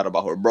completely forgot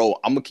about her, bro.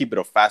 I'm gonna keep it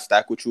a fast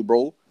stack with you,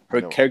 bro.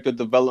 Her No. character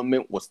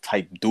development was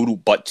type doodle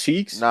butt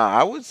cheeks. Nah,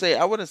 I wouldn't say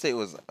it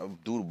was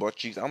due to butt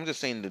cheeks. I'm just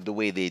saying the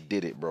way they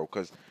did it, bro.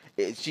 Because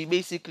she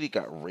basically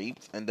got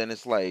raped, and then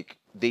it's like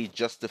they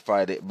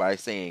justified it by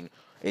saying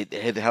it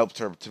had helped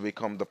her to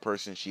become the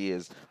person she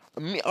is.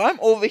 I'm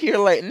over here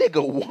like,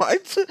 nigga,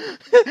 what?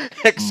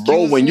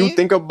 Bro, Excuse when you me?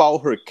 think about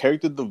her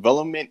character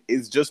development,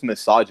 it's just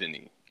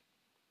misogyny.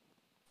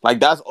 Like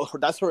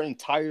that's her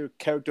entire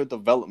character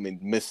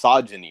development,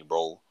 misogyny,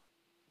 bro.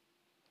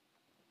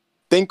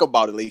 Think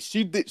about it.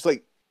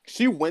 Like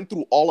she went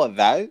through all of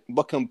that,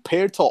 but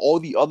compared to all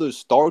the other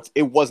Starks,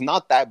 it was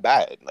not that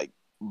bad. Like,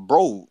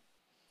 bro,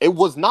 it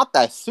was not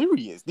that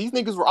serious. These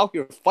niggas were out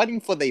here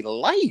fighting for their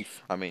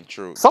life. I mean,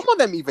 true, Some of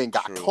them even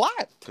got true.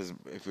 clapped. Because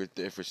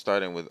if we're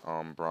starting with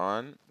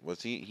Braun,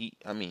 was he?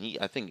 I mean,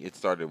 I think it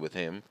started with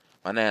him.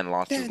 My man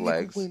lost his That nigga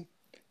legs. went.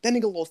 That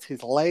nigga lost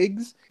his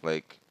legs.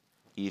 Like,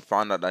 he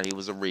found out that he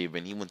was a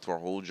Raven. He went through a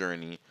whole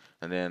journey,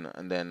 and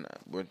then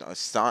with a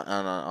son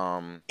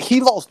and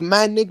He lost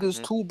mad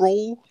niggas mhm. too,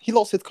 bro. He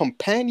lost his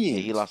Yeah,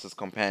 he companions. lost his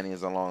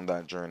companions along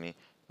that journey.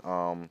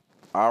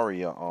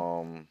 Arya,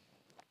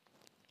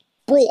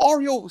 Bro,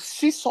 Aryo,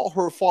 she saw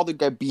her father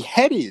get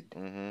beheaded.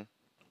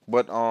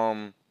 but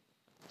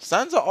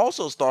Sansa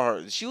also saw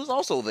her. She was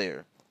also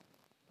there.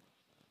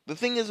 The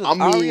thing is with I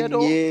Arya mean,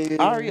 though, yeah.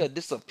 Arya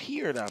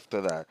disappeared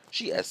after that.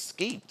 She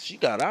escaped. She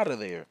got out of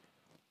there.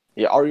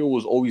 Yeah, Aryo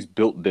was always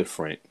built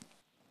different.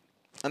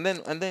 And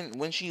then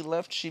when she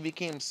left, she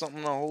became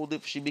something a whole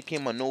different. She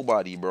became a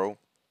nobody, bro.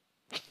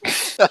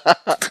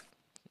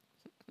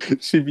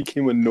 She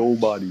became a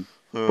nobody.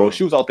 Bro,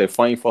 she was out there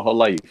fighting for her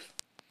life.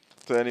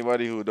 To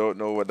anybody who don't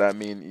know what that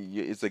means,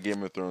 it's a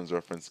Game of Thrones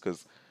reference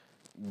because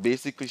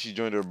basically she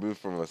joined a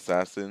group of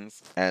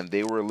assassins and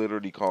they were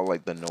literally called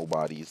like the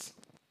nobodies.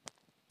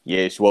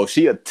 Yeah, well,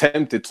 she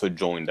attempted to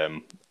join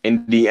them.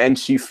 In the end,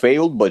 she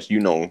failed, but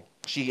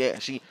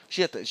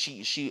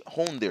She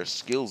honed their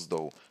skills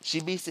though. She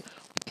basically,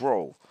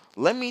 bro.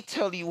 Let me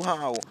tell you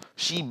how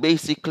she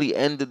basically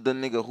ended the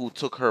nigga who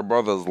took her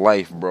brother's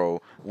life,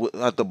 bro.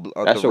 At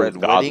That the shit was red wedding,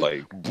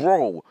 godlike.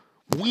 bro.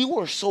 We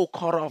were so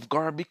caught off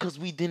guard because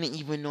we didn't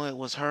even know it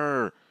was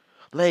her.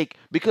 Like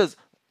because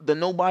they're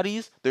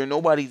nobodies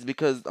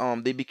because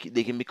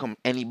they can become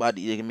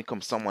anybody, they can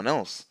become someone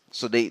else.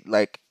 So they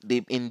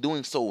in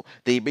doing so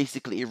they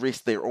basically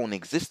erase their own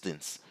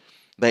existence.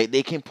 Like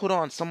they can put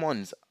on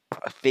someone's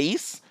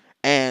face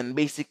and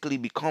basically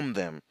become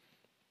them.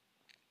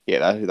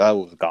 Yeah, that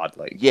was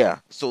godlike. Yeah,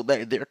 so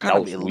they're kind That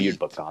of was weird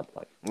but elite.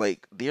 godlike.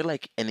 Like they're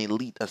like an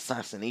elite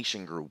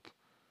assassination group.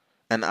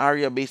 And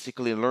Arya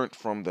basically learned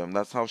from them.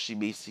 That's how she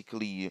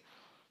basically,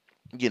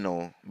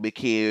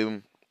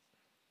 became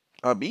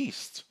a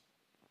beast.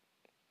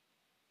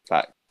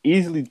 Fact.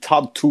 Easily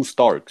top two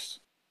Starks.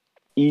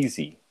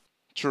 Easy.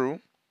 True,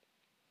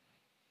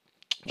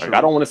 Like I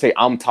true. don't want to say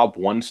I'm top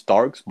one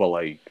Starks, but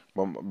like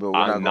But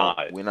I'm not.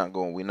 we're not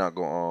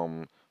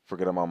going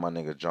forget about my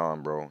nigga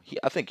John, bro.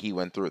 I think he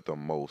went through it the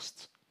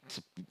most.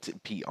 To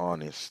be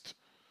honest,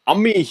 I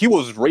mean, he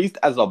was raised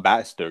as a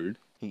bastard.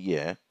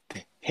 yeah,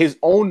 His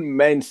own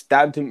men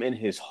stabbed him in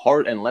his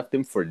heart and left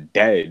him for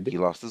dead. he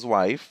lost his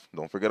wife.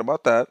 Don't forget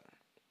about that.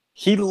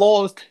 He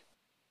lost.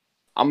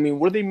 I mean,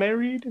 were they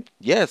married?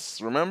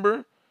 Yes,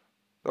 remember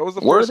that was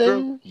the Were first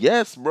girl. they?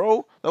 Yes,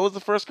 bro, that was the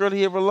first girl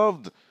he ever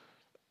loved.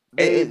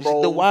 Hey,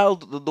 bro.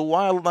 The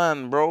wild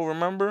land, bro.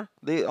 Remember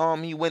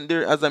he went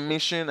there as a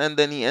mission and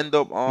then he ended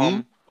up Hmm?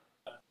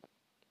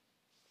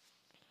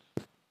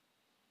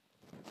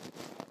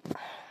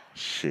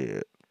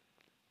 shit,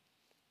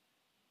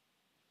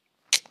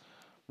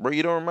 bro.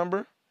 You don't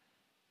remember,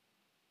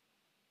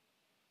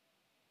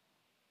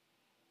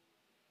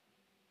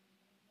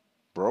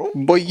 bro?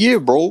 But yeah,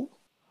 bro.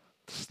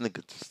 This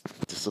nigga just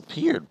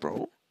disappeared,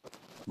 bro.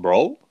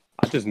 Bro,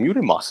 I just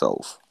muted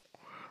myself.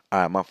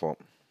 Alright, my fault.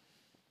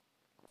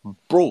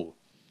 Bro,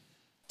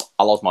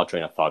 I lost my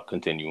train of thought.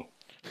 Continue.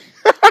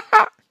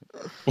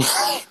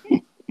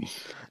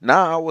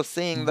 Nah, I was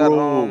saying that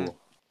Bro,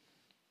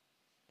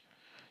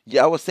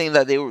 yeah, I was saying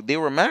that they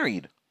were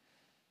married.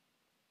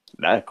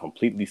 that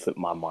completely slipped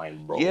my mind,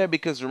 Yeah, bro.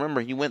 because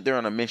remember he went there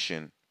on a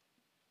mission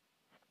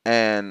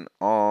and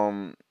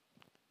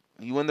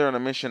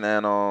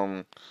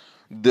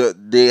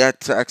they had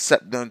to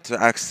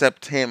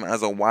accept him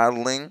as a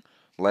wildling,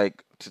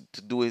 like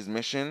to do his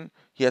mission.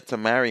 He had to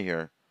marry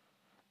her.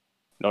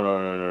 No, no,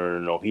 no, no, no,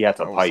 no. He had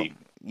to Or pipe. something.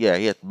 Yeah,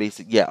 he had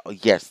yeah,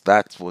 yes,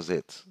 that was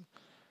it.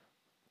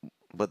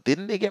 But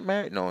didn't they get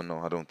married? No, no,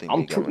 I don't think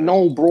they got married.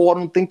 No, bro. I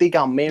don't think they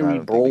got No, I married,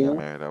 don't think they got bro.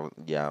 married.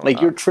 Yeah,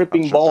 Like you're I'm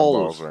tripping tripping balls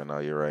balls. right now.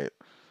 You're right.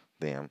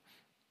 Damn.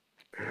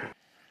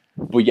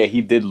 But yeah,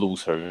 he did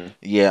lose her.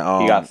 Yeah,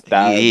 He got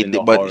stabbed in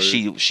the but heart.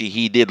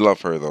 he did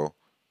love her though.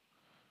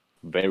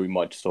 Very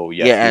much so. Yes,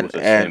 Yeah, he and was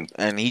a simp.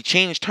 he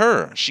changed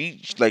her. She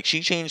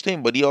changed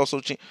him, but he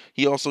also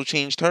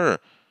changed her.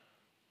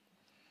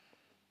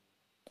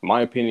 In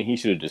my opinion, he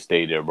should have just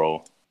stayed there,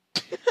 bro.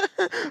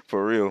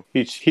 For real.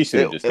 He should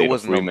have just stayed a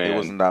free It man.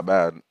 wasn't that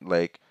bad.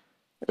 Like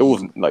It he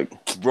wasn't like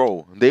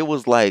bro, they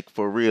was like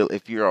for real.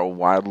 If you're a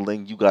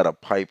wildling, you gotta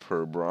pipe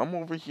her, bro. I'm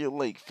over here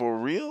like for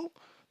real.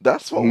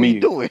 That's what we me.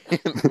 doing.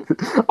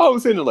 I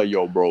was sitting there like,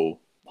 yo, bro,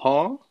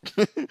 huh?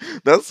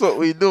 That's what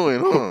we doing,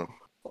 huh?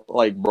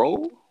 Like,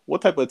 bro,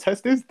 what type of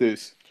test is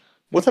this?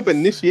 What type of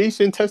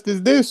initiation test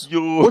is this?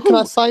 Where can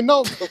I Yo, sign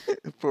up?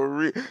 for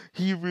real.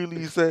 He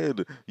really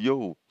said,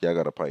 "Yo, y'all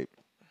got a pipe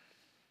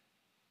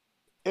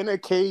In a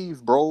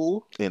cave,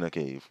 bro. in a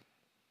cave."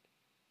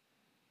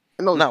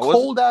 In those Nah, was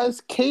it? cold ass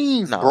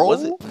caves, Nah,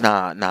 was it? bro.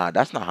 Nah.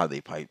 That's not how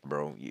they pipe,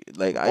 bro.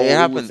 Like it Bro,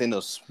 it was happened. in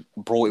a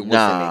bro. It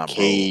was in a Nah, bro.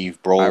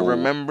 cave, bro. I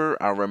remember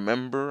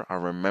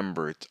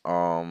it.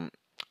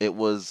 They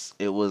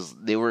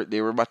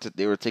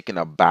were taking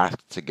a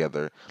bath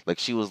together. Like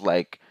she was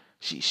like,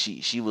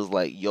 she was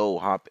like, "Yo,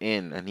 hop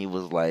in," and he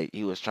was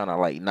trying to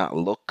like not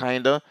look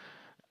kinda,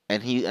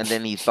 and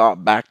then he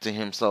thought back to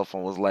himself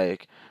and was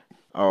like,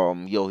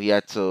 yo, he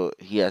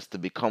has to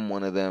become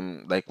one of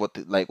them, like what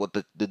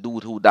the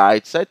dude who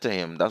died said to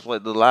him. That's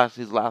what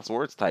his last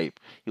words type.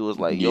 He was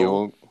like,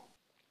 Yo,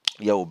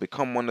 yo,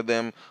 become one of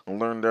them and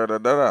learn da da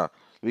da da.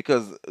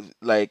 Because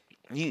like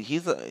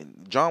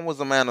John was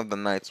a man of the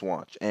Night's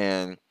Watch,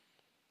 and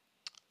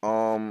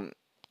um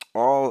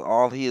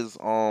all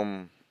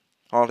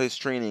his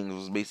training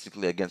was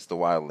basically against the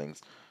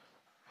wildlings.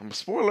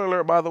 Spoiler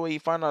alert, by the way, you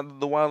find out that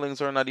the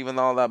wildlings are not even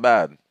all that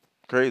bad.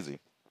 Crazy.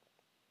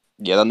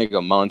 yeah, that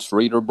nigga Mons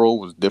Raider, bro,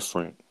 was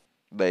different.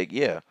 Like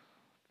yeah.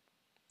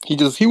 He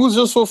was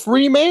just a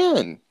free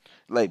man.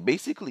 Like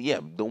basically, yeah,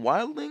 the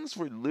wildlings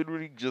were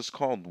literally just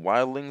called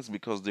wildlings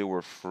because they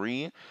were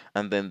free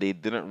and then they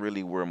didn't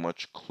really wear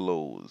much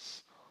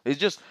clothes. It's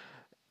just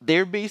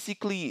they're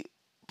basically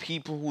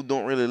people who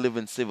don't really live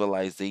in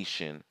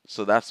civilization.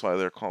 So that's why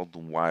they're called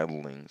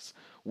wildlings.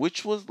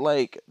 Which was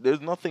like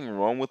there's nothing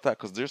wrong with that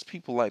because there's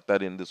people like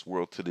that in this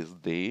world to this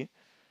day.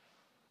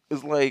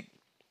 It's like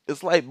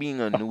It's like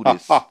being a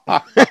nudist.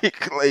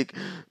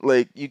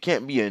 Like you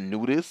can't be a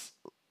nudist,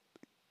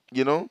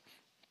 you know?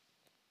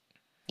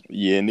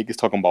 Yeah, niggas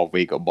talking about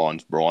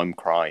vagabonds, bro. I'm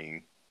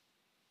crying.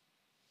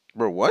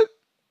 Bro, what?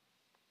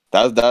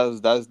 That's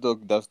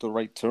the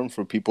right term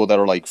for people that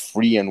are like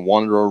free and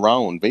wander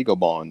around.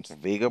 Vagabonds.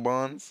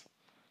 Vagabonds?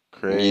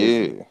 Crazy.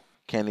 Yeah,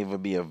 Can't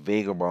even be a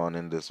vagabond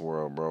in this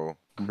world, bro.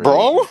 bro.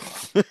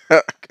 Crazy.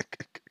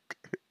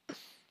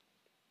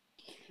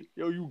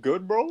 Yo, you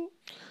good, bro?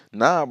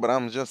 Nah, but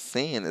I'm just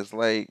saying, it's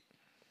like,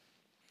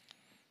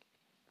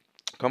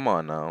 come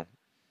on now.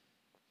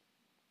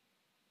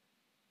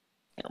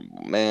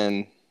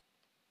 Man.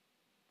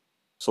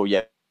 So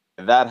yeah,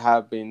 that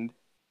happened.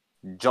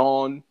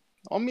 John.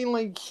 I mean,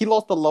 like he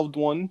lost a loved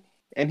one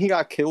and he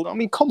got killed. I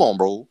mean, come on,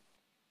 bro.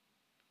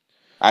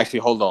 Actually,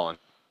 hold on.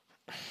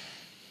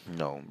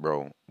 No,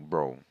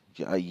 bro.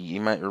 Yeah,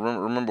 you might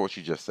remember what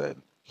you just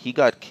said. He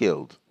got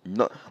killed.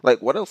 No,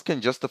 like what else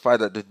can justify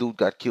that the dude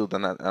got killed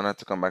and had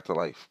to come back to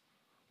life?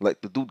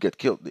 Like the dude get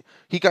killed.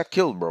 He got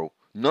killed, bro.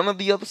 None of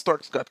the other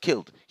Starks got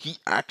killed. He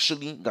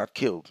actually got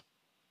killed.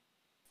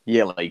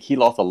 Yeah, like he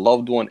lost a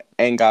loved one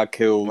and got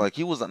killed. Like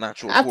he was an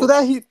actual After that,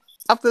 corpse.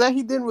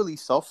 he didn't really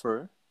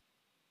suffer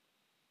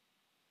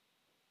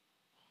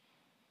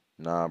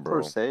Nah, per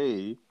bro.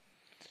 se.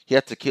 He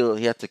had to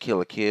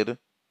kill a kid.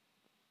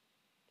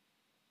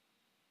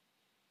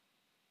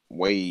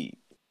 Wait,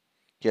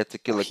 He had to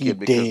kill a he kid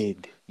because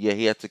did. yeah,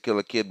 he had to kill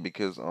a kid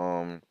because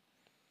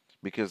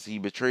he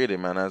betrayed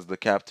him, and as the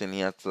captain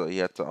he had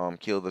to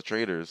kill the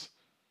traitors.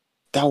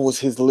 That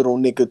was his little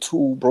nigga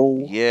too,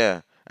 bro.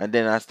 Yeah. And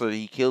then after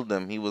he killed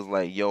them, he was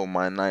like, "Yo,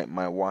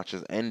 my watch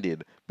has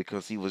ended,"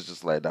 because he was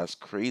just like, "That's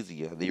crazy.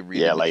 Yeah, they really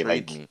Yeah,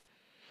 betrayed me."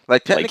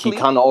 Like like he technically,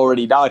 kind of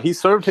already died. He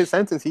served his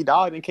sentence. He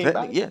died and came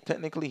back. yeah,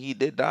 technically he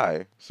did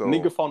die.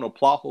 Nigga So found a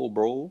plot hole,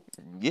 bro.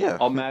 yeah,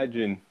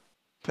 Imagine,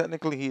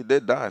 technically he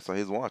did die. So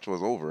his watch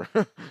was over.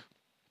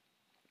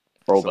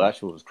 bro. But So that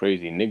shit was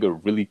crazy. Nigga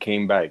really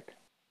came back.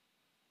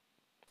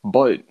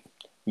 But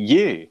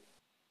yeah,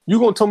 you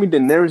gonna tell me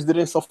Daenerys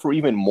didn't suffer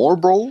even more,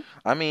 bro?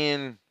 I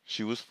mean,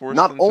 she was forced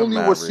Not into only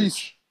was she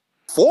marriage.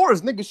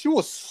 forced, nigga, she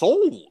was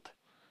sold.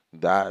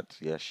 That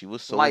yeah, she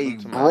was sold Like,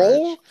 into bro,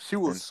 marriage she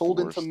was and sold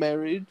into forced.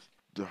 marriage.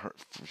 Her,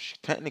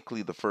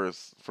 technically, the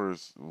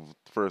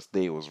first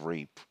day was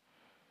rape.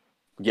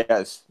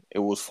 Yes, it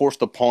was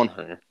forced upon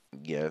her.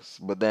 Yes,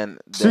 but then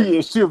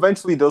She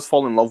eventually does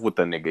fall in love with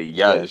the nigga, yeah,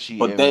 yes. she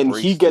But then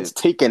he embraced gets it.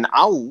 taken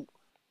out.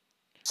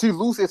 She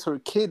loses her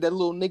kid. That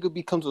little nigga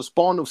becomes a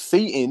spawn of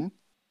Satan.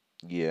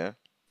 Yeah.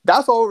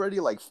 That's already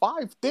like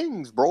five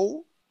things,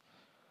 bro.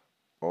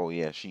 Oh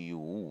yeah, she.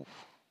 Oof.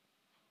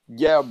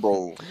 Yeah,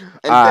 bro.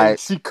 And then I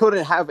she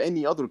couldn't have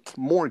any other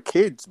more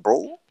kids,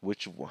 bro.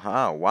 which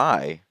how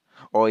why?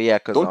 Oh yeah,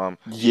 cause Don't.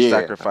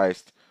 Yeah.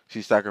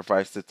 she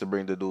sacrificed it to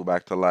bring the dude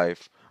back to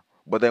life.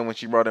 But then when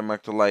she brought him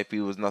back to life, he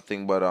was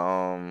nothing but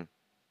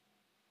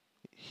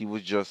he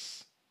was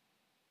just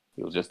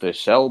It was just a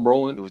shell,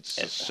 bro. it was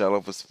just a And shell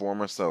of his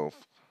former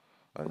self.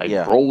 And like,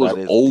 yeah, bro was that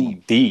is deep.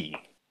 OD.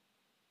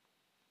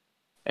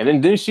 And then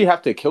didn't she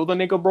have to kill the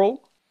nigga,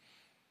 bro?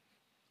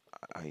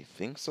 I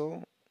think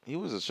so. He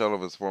was a shell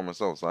of his former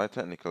self, so I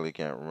technically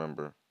can't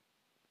remember.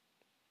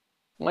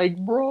 Like,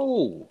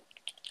 bro.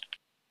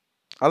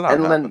 A lot And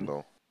happened then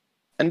though.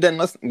 and then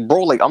let's,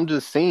 bro, like I'm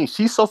just saying,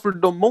 she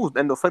suffered the most,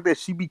 and the fact that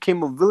she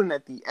became a villain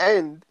at the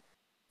end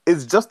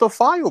is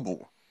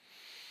justifiable.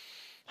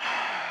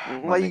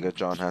 My Like, nigga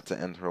John had to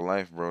end her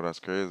life, bro. That's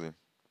crazy.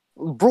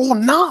 bro,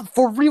 not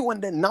for real.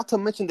 And then not to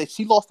mention that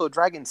she lost a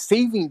dragon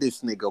saving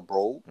this nigga,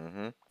 bro.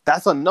 Mhm.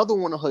 That's another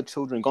one of her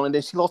children gone, and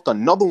then she lost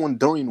another one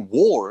during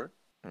war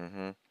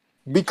Mhm.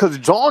 because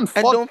John And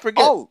fucked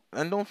out.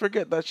 don't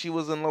forget that she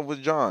was in love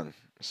with John.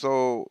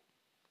 So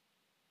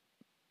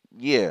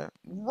yeah,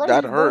 that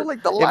Right, bro. hurt.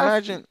 Like the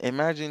last,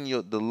 Imagine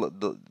your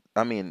the.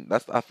 I mean,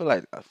 that's. I feel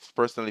like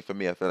personally for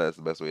me, I feel that's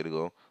the best way to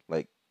go.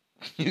 Like,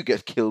 you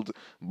get killed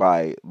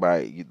by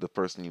the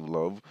person you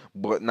love,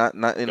 but not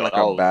in yo, like that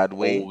a was bad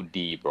way.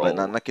 OD, Like not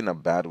bro. like in a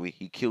bad way.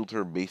 He killed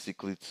her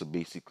basically to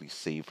basically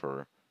save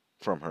her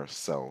from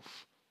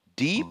herself.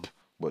 Deep,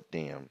 but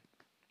damn.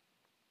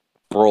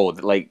 Bro,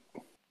 like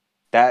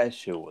that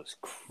shit was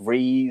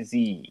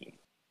crazy.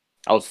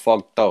 I was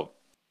fucked up.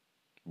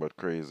 But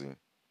crazy.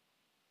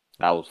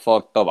 That was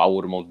fucked up. I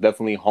would have most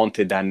definitely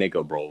haunted that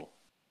nigga, bro.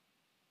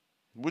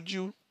 Would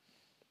you?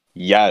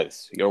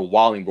 Yes, you're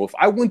wilding, bro. If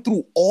I went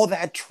through all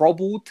that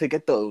trouble to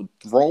get the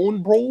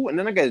throne, bro, and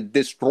then I get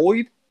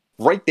destroyed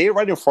right there,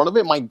 right in front of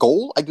it, my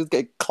goal, I just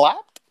get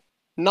clapped?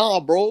 Nah,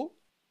 bro.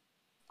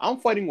 I'm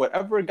fighting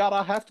whatever god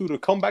I have to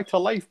come back to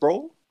life,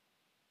 bro.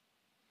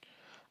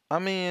 I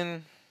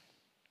mean,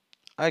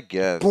 I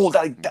Bro,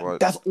 guess, but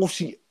that's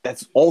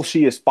all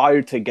she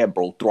aspired to get,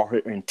 bro, throughout her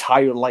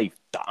entire life.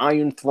 The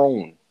Iron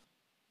Throne.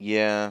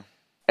 yeah,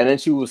 And then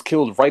she was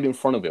killed right in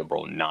front of it,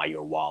 bro. Nah,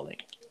 you're wilding.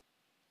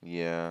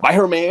 yeah. By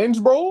her mans,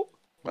 bro?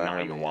 By Nah, her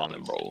you're wilding,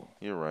 man's. bro.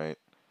 You're right.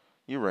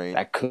 You're right.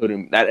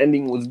 That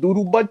ending was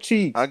doodoo butt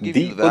cheeks. I'll give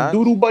you Deep but that.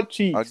 doodoo butt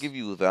I'll cheeks. give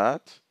you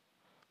that.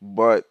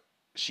 But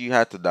She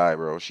had to die,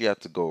 bro. She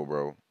had to go,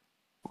 bro.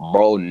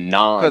 Bro,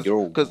 nah, Cause,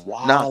 you're cause,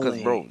 wilding.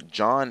 bro,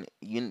 John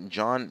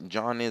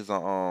is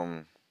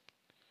a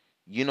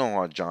you know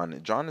how John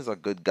is a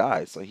good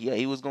guy, so he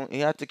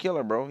had to kill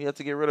her, bro. He had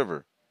to get rid of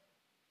her.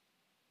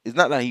 It's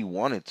not that he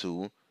wanted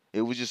to.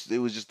 It was just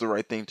the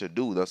right thing to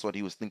do. That's what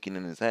he was thinking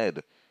in his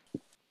head.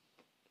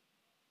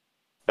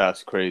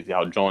 That's crazy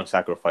how John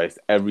sacrificed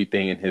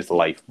everything in his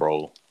life,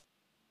 bro.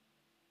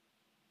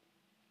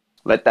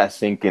 Let that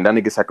sink in. That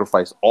nigga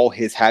sacrificed all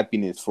his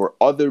happiness for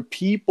other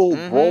people, Mm-hmm.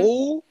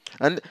 bro.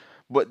 And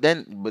but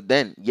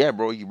then, yeah,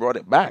 bro, you brought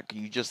it back.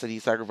 You just said he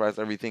sacrificed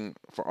everything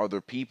for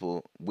other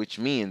people, which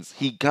means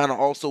he kind of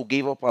also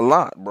gave up a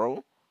lot,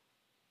 bro.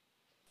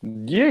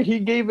 Yeah, he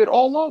gave it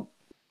all up.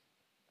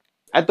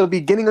 At the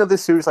beginning of the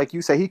series, like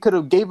you said, he could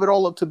have gave it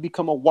all up to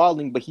become a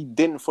wildling, but he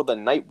didn't for the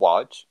Night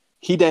Watch.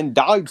 He then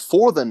died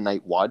for the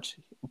Night Watch.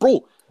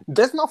 Bro,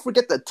 let's not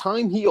forget the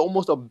time he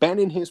almost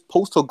abandoned his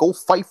post to go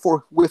fight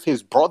for with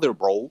his brother,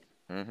 bro.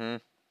 Mm-hmm.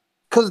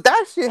 Cause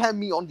that shit had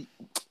me on the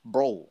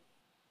bro.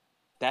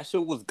 That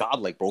shit was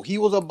godlike, bro. He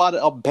was about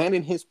to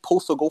abandon his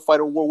post to go fight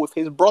a war with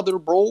his brother,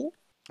 bro.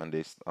 And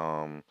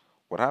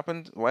what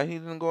happened? Why he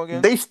didn't go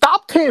again? They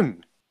stopped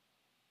him.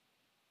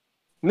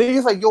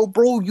 Niggas like, yo,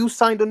 bro, you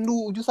signed a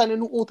new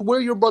oath. Where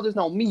are your brothers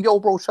now? Me, yo,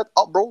 bro, shut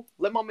up, bro.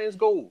 Let my mans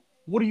go.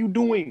 What are you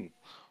doing?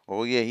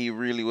 Oh yeah, he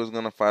really was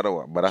gonna fight a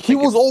war, but I He think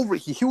was it's over.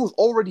 He was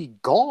already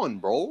gone,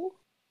 bro.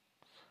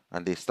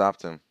 and they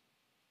stopped him.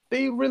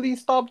 They really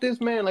stopped this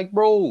man, like,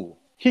 bro.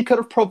 He could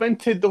have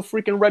prevented the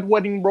freaking red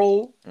wedding,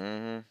 bro.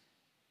 Mm-hmm.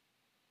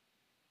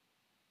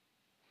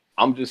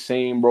 I'm just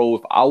saying, bro.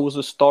 If I was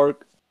a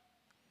Stark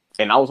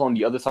and I was on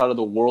the other side of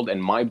the world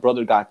and my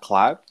brother got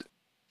clapped,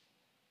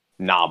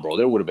 nah, bro,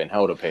 there would have been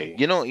hell to pay.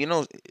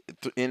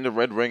 In the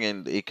Red Ring,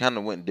 and it kind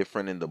of went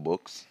different in the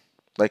books.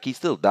 Like he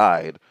still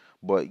died,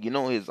 but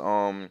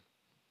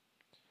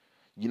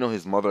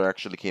his mother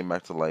actually came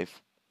back to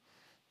life.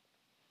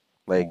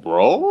 Like,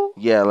 Bro?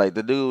 yeah, like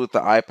the dude with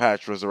the eye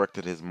patch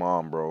resurrected his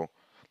mom, bro.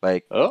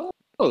 Like, Oh,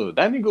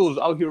 that nigga was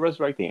out here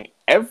resurrecting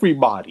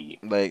everybody.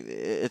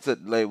 it's a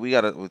like we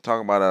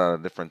talk about it at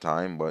a different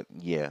time, but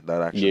yeah,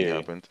 that actually Yeah,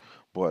 happened.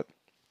 But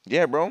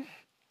yeah, bro,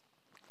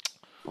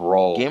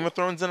 Game bro. of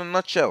Thrones in a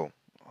nutshell.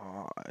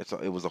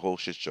 It was a whole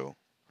shit show.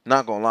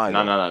 Not gonna lie No,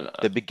 though, no, no, no.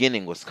 the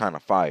beginning was kind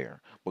of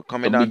fire, but The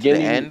coming down to the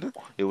beginning, end,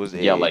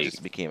 yeah, it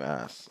just became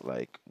ass.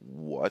 Like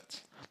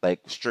what?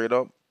 Like straight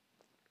up,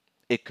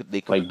 they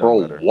could have done bro,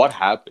 better. what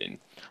happened?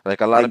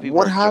 Like a lot of Like, people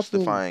what are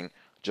happened?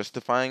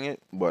 justifying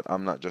it, but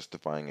I'm not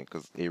justifying it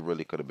because it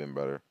really could have been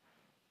better.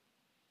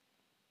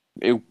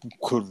 It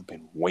could have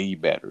been way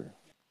better.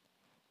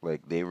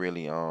 Like they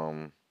really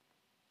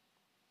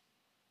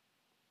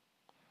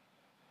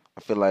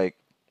I feel like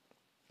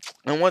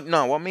and what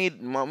made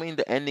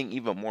the ending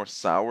even more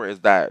sour is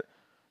that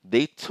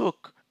they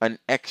took an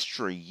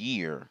extra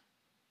year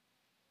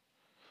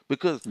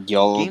because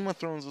Yo, Game of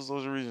Thrones was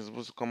originally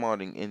supposed to come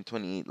out in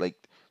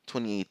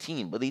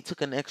 2018, but they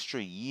took an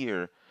extra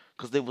year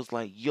because they was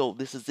like, yo,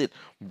 this is it,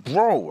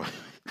 bro.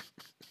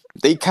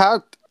 they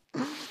capped.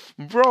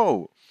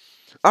 Bro,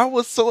 I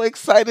was so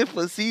excited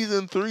for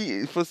season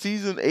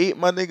 8,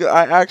 my nigga.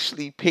 I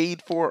actually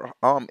paid for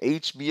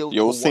HBO to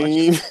Yo, watch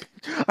the. scene.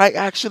 I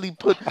actually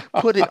put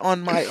it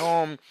on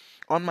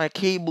my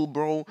cable,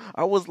 bro.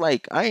 I was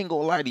like, I ain't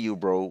gonna lie to you,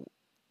 bro.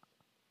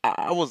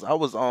 I was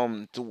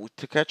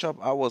to catch up.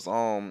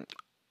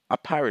 I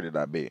pirated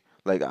that bit.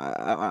 Like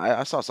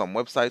I saw some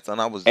websites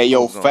and I Hey, was yo,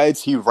 going.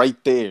 Feds, he right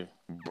there.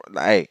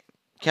 Hey,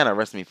 can't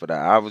arrest me for that.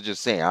 I was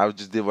just saying. I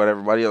just did what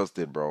everybody else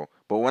did, bro.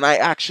 But when I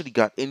actually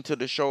got into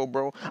the show,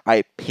 bro,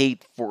 I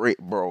paid for it,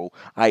 bro.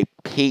 I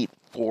paid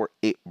for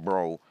it,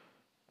 bro.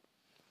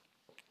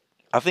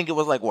 I think it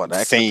was like what, an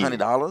extra Same,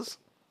 $20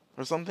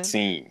 or something.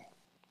 same.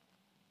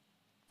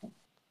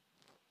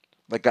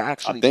 Like I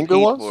I actually think it paid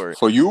was for it.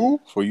 for you,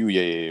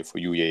 yeah, yeah, for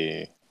you, yeah,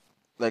 yeah.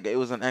 Like it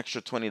was an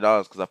extra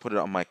 $20 because I put it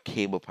on my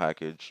cable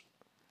package.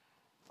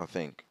 I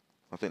think.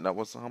 I think that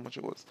was how much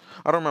it was.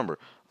 I don't remember.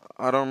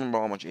 I don't remember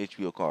how much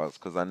HBO cost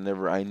because I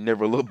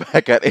never look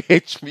back at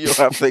HBO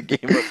after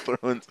Game of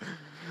Thrones.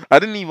 I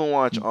didn't even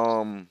watch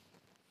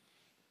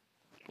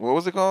what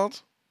was it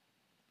called?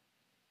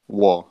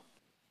 Whoa,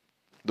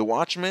 The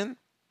Watchmen?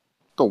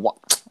 the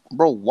what,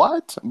 bro?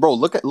 What, bro?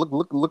 Look at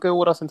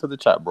what I sent to the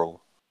chat,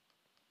 bro.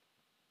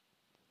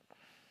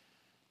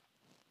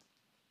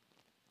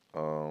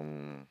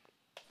 Um,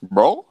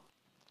 Bro,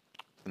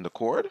 in the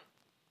cord?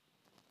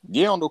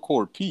 yeah, on the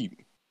court,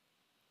 Pete.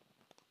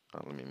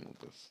 Let me move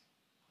this.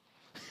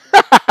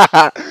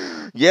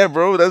 Yeah,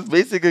 bro, that's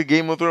basically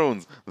Game of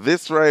Thrones.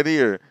 This right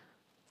here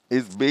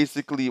is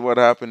basically what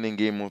happened in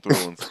Game of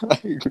Thrones.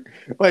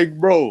 like,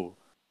 bro,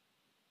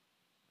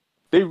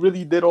 they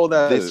really did all This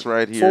that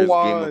right here for is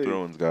Game of why?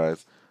 Thrones,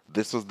 guys.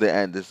 This was the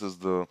end. This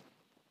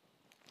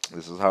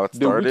is how it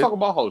Did we talk started,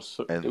 about how?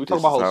 Did and we talk this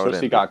about is how how it Cersei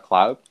ended. got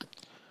clapped?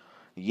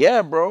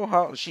 Yeah, bro.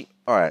 How she?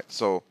 All right.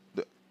 So,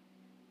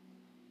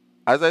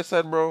 as I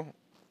said, bro.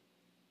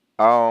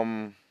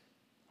 Um,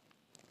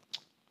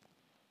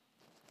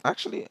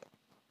 actually,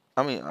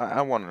 I mean,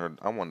 I wanted her.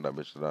 I wanted that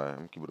bitch to die. I'm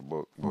gonna keep it a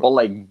book, but But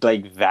like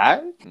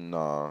that?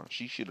 nah,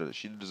 she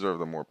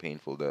deserved a more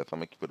painful death. I'm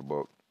gonna keep it a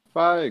book.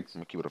 Facts. I'm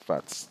gonna keep it a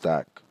fat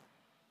stack.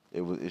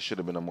 It should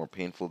have been a more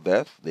painful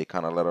death. They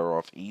kind of let her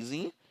off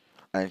easy,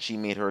 and she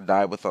made her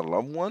die with a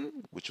loved one,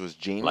 which was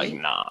Like Jamie.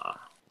 nah,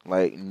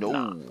 Like,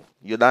 nah. no,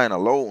 you're dying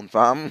alone,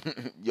 fam.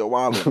 You're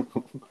wildin'.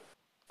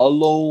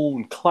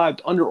 Alone,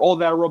 clapped under all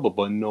that rubber,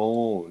 but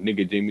no,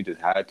 nigga Jamie just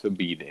had to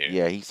be there.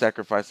 Yeah, he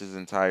sacrificed his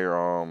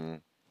entire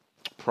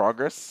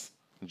progress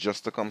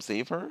just to come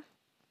save her.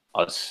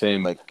 A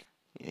simp. Like,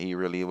 he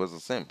really was a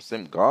simp.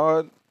 Simp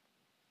God,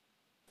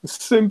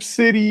 Simp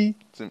City.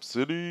 Simp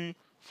City,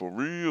 for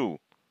real.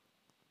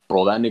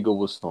 Bro, that nigga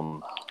was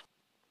some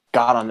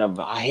God,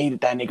 I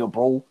hated that nigga,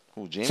 bro.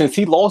 Who, Since Jamie?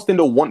 he lost in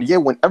the one, yeah,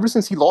 ever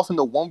since he lost in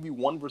the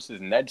 1v1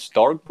 versus Ned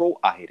Stark, bro,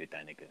 I hated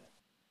that nigga.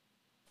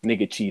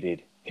 Nigga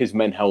cheated. His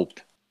men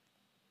helped.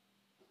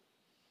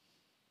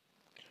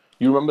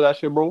 You remember that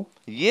shit, bro?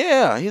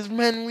 Yeah, his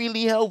men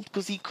really helped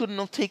because he couldn't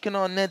have taken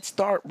on Ned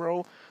Stark,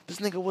 bro. This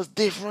nigga was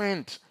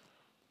different.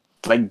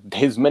 Like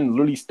his men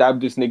literally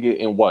stabbed this nigga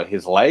in what,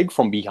 his leg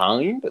from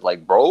behind?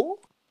 Like, bro,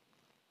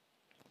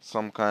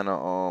 Some kind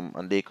of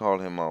and they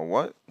called him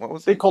what? What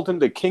was they he? called him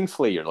the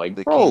Kingslayer. Like,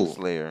 The bro,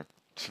 Kingslayer.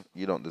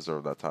 You don't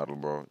deserve that title,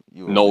 bro.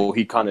 You a no, weak.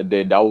 he kind of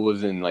did. That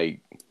wasn't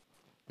like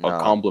a Nah,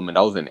 compliment.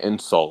 That was an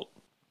insult.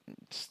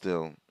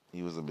 still,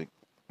 he was a big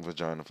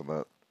vagina for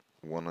that.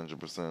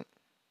 100%.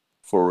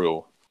 For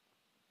real.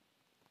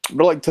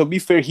 But like to be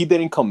fair, he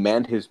didn't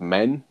command his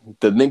men.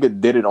 The nigga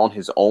did it on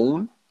his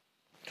own.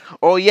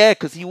 Oh yeah,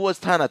 cause he was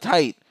kind of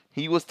tight.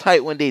 He was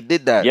tight when they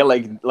did that. Yeah,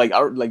 like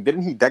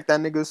didn't he deck that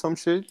nigga or some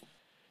shit?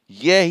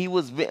 Yeah, he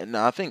was.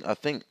 No, I think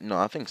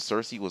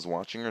Cersei was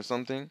watching or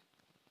something.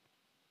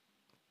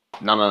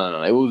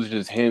 No. It was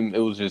just him. It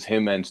was just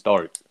him and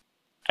Stark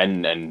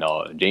and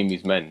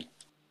Jamie's men.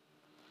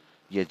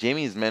 Yeah,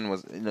 Jamie's men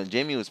was.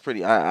 Jamie was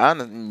pretty. I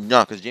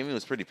no, cause Jamie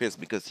was pretty pissed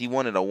because he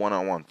wanted a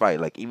one-on-one fight.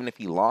 Like even if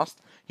he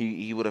lost,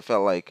 he would have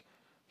felt like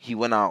he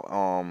went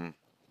out.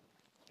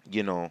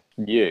 You know,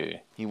 Yeah,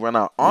 he went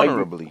out like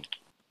honorably.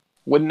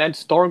 with Ned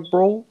Stark,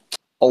 bro,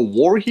 a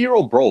war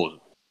hero, bro.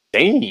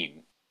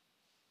 Damn.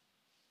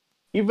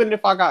 Even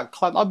if I got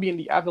clapped, I'll be in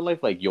the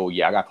afterlife like, yo,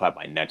 yeah, I got clapped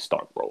by Ned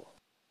Stark, bro,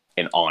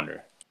 in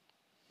honor.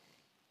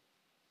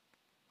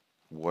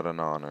 What an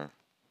honor.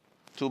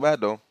 Too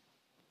bad though.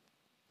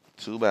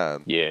 Too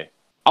bad. Yeah,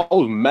 I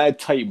was mad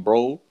tight,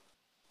 bro.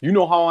 You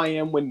know how I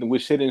am when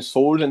with shit and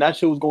swords and that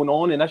shit was going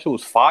on and that shit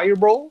was fire,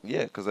 bro.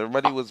 Yeah, cause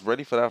everybody was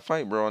ready for that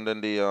fight, bro, and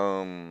then they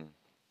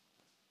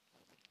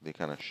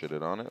kind of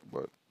shitted on it,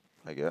 but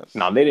I guess.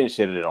 Nah, they didn't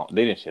shit it on.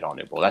 They didn't shit on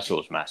it, bro. That shit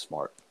was mad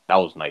smart. That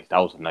was nice. That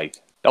was nice.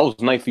 That was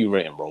nicely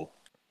written, bro.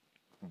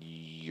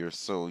 You're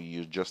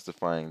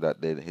justifying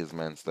that his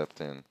man stepped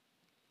in.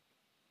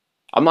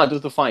 I'm not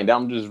justifying that.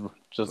 I'm just But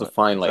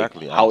justifying like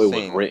exactly, how it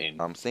was written.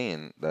 I'm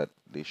saying that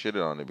they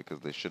shitted on it because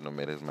they shouldn't have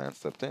made his man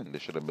stepped in. They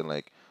should have been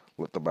like,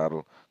 let the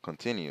battle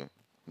continue.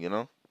 You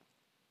know?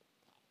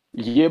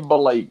 Yeah, but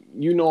like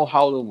you know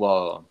how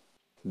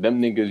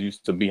them niggas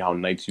used to be, how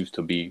knights used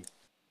to be.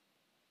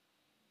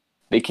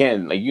 They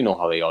can't like you know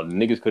how they are. The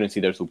niggas couldn't see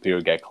their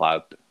superior get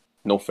clapped.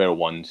 No fair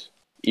ones.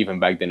 Even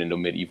back then in the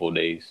medieval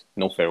days,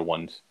 no fair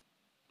ones.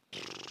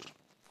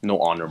 No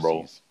honor,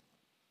 bro. Pussies.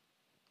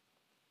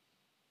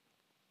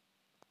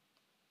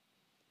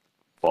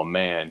 But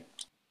man,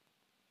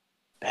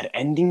 that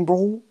ending,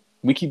 bro.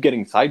 We keep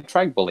getting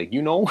sidetracked, but like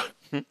you know,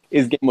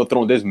 it's Game of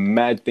Thrones. There's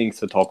mad things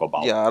to talk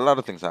about. Yeah, a lot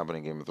of things happen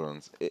in Game of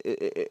Thrones.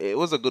 It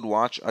was a good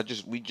watch.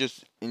 We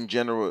just in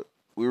general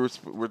we're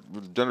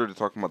generally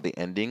talking about the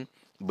ending,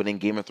 but in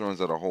Game of Thrones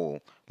as a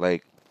whole,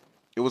 like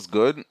it was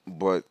good.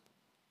 But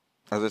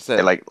as I And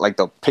said, like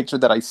the picture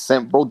that I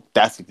sent, bro.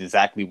 That's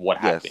exactly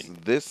what yes, happened.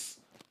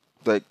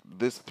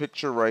 this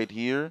picture right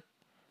here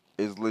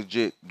is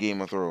legit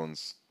Game of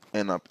Thrones,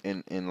 and up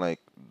in like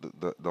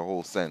the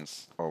whole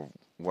sense of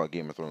what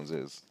Game of Thrones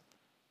is,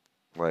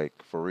 like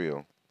for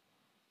real.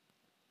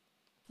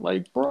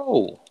 Like,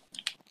 bro,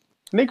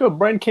 nigga,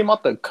 Brent came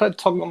out the cut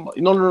talking about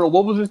no.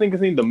 What was this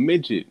nigga's name? The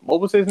midget. What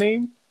was his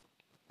name?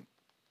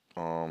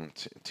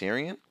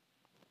 Tyrion.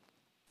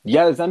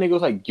 Yeah, that nigga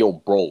was like, yo,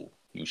 bro,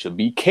 you should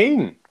be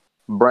king.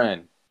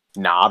 Bran,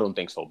 nah, I don't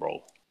think so,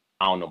 bro.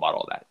 I don't know about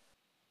all that.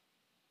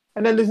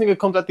 And then this nigga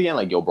comes at the end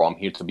like, yo, bro, I'm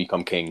here to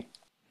become king.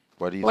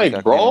 Why do you think I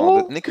Like, came all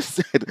this? bro, Nigga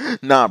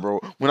said, nah, bro.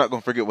 We're not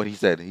gonna forget what he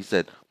said. He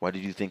said, "Why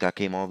did you think I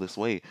came all this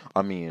way?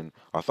 I mean,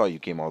 I thought you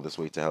came all this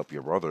way to help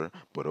your brother,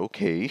 but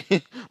okay."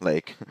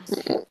 Like,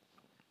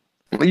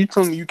 you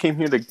telling me you came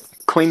here to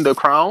claim the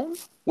crown?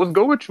 What's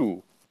good with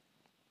you?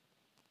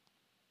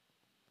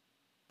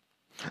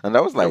 and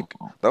that was like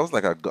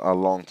a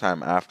long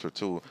time after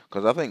too,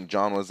 because I think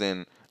John was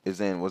in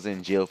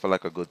jail for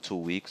like a good 2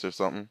 weeks or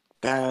something.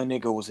 That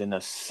nigga was in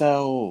a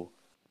cell.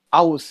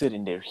 I was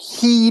sitting there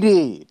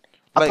heated.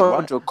 I Like,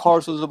 thought why? your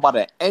cars was about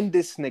to end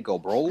this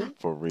nigga, bro.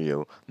 For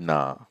real?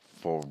 Nah,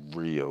 for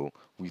real.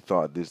 We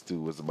thought this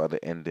dude was about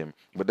to end him,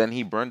 but then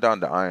he burned down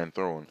the Iron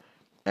Throne,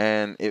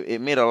 and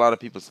it made a lot of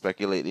people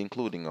speculate,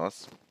 including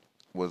us,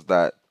 was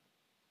that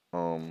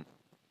Um,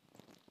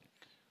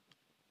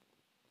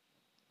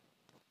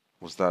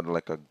 was that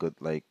like a good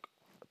like?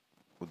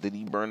 Did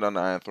he burn down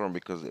the Iron Throne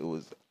because it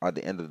was at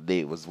the end of the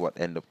day it was what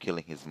ended up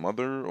killing his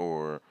mother,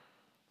 or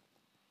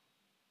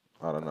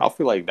I don't I know.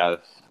 feel like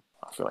that's.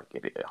 I feel like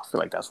it is. I feel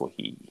like that's what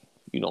he.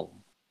 You know.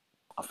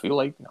 I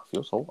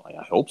feel so.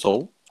 I hope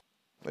so.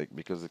 Like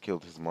because it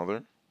killed his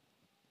mother.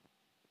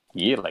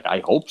 Yeah, like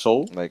I hope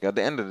so. Like at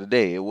the end of the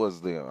day, it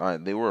was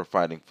they were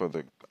fighting for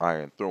the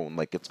Iron Throne.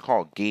 Like it's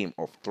called Game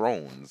of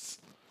Thrones.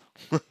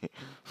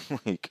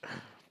 Like,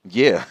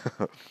 yeah,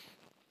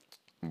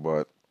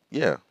 but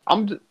yeah,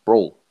 I'm just,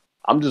 bro.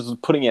 I'm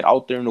just putting it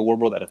out there in the world,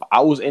 bro. That if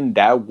I was in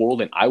that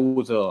world and I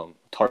was a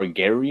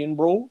Targaryen,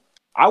 bro,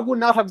 I would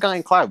not have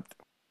gotten clapped.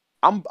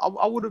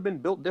 I would have been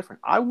built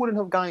different. I wouldn't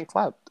have gotten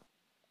clapped.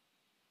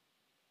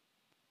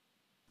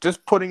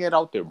 Just putting it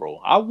out there, bro.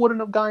 I wouldn't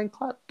have gotten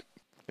clapped.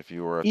 if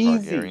you were a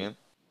Easy. Targaryen,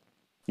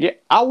 Yeah,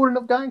 I wouldn't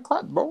have gotten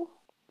clapped, bro.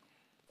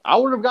 I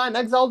wouldn't have gotten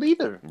exiled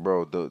either.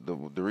 bro,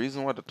 the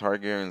reason why the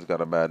Targaryens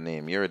got a bad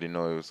name, you already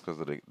know it was because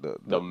of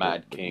The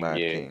Mad the King, Mad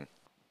yeah. King,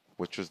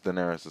 which was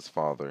Daenerys'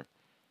 father.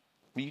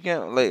 But you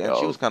can't like, and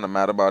she was Yo, kind of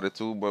mad about it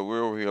too. But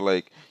we're over here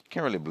like, you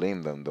can't really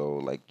blame them though.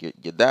 Like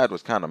your dad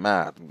was kind of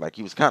mad, like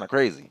he was kind of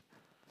crazy,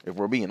 if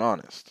we're being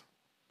honest.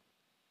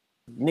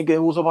 nigga, it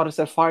was about to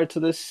set fire to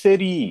the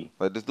city.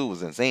 Like this dude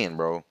was insane,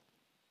 bro.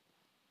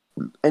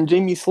 And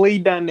Jamie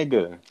slayed that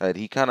nigga. Like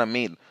he kind of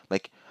made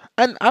like,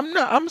 and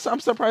I'm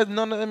surprised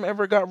none of them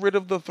ever got rid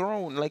of the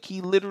throne. Like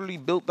he literally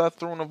built that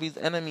throne of his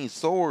enemies'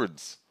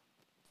 swords.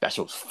 That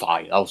shit was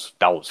fire.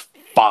 That was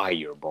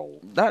fire,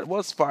 bro. That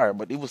was fire,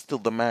 but it was still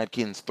the Mad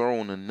King's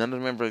throne, and none of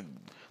them ever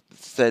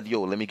said,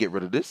 "Yo, let me get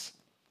rid of this."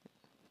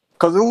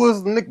 Cause it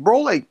was Nick, bro,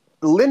 like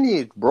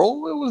lineage,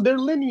 bro. It was their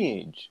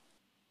lineage.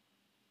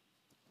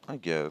 I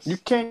You guess.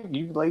 can't,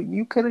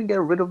 you couldn't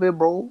get rid of it,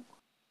 bro.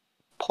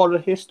 Part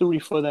of history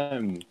for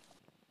them.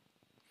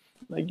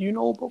 Like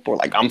bro.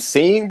 Like I'm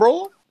saying,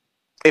 bro.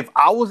 If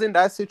I was in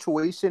that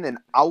situation and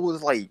I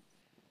was like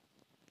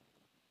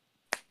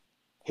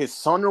his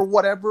son or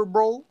whatever,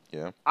 bro,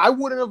 Yeah. I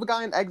wouldn't have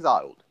gotten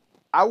exiled.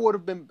 I would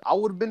have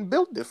been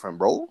built different,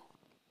 bro.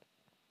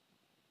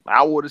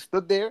 I would have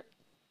stood there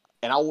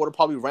and I would have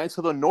probably ran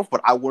to the north,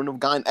 but I wouldn't have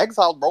gotten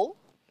exiled, bro.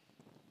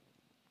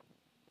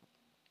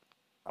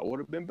 I would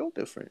have been built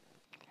different.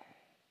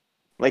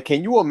 Like,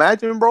 can you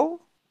imagine,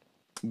 bro,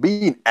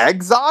 being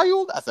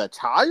exiled as a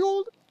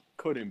child?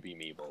 Couldn't be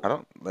me, I bro.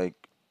 don't like.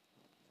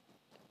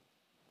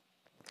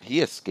 He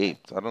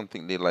escaped. I don't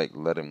think they like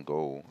let him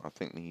go. I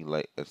think he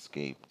like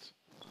escaped.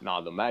 Nah,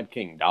 the Mad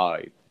King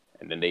died,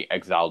 and then they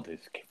exiled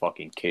his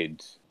fucking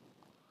kids.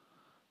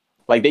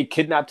 Like, they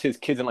kidnapped his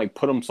kids and like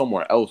put them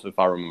somewhere else, if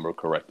I remember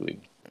correctly.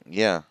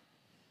 Yeah.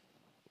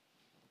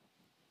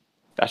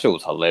 That shit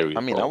was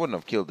I hilarious, mean, I bro. wouldn't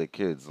have killed the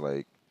kids.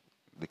 Like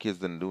the kids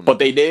didn't do But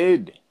they nothing.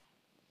 did.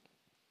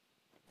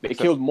 They Except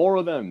killed more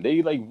of them.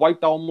 They like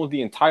wiped out almost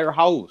the entire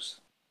house.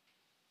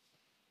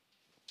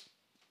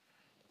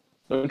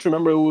 Don't you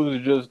remember it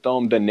was just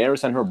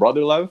Daenerys and her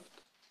brother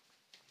left?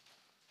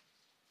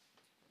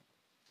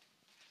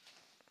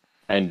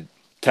 And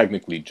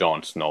technically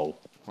Jon Snow.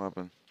 what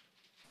happened?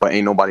 But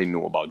ain't nobody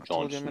knew about I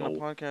Jon told you I'm in a Snow.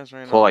 podcast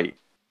right So now. like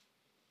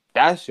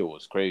that shit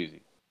was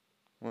crazy.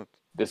 What?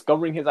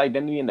 Discovering his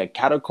identity in the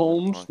I'm in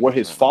a catacombs where podcast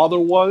his right now. father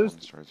My was, phone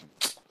is charging.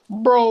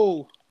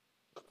 bro,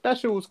 that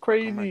shit was I'll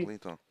come back crazy.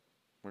 later.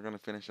 We're gonna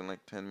finish in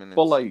like 10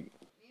 But minutes. like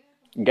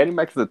getting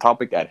back to the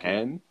topic at Okay.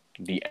 hand,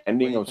 the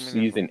What ending you of coming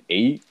here for? season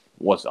 8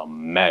 was a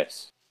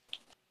mess.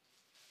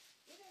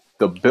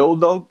 The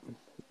build up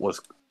was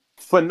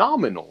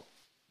phenomenal.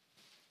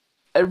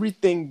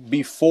 Everything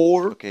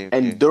before Okay,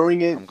 and okay.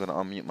 during it I'm gonna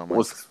unmute my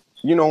mic. was,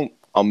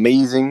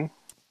 amazing.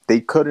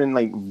 They couldn't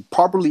like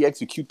properly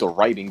execute the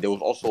writing. There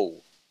was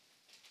also,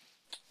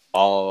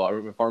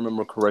 if I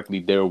remember correctly,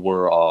 there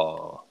were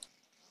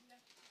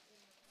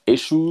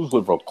issues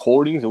with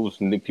recordings. It was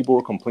people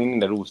were complaining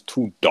that it was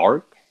too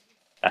dark.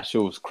 That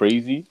shit was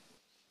crazy.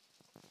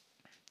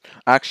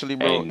 Actually,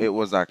 bro, it And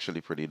was actually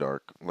pretty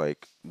dark.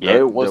 Like yeah,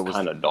 that it there was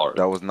was kind of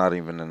that dark. was not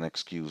even an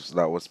excuse.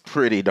 That was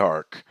pretty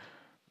dark.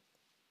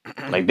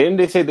 Like, didn't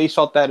they say they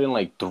shot that in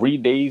like 3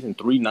 days and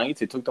 3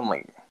 nights? It took them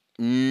like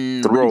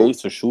three Bro,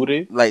 days to shoot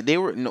it. like they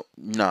were no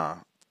nah.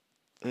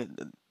 Uh,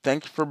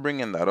 Thank you for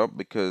bringing that up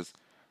because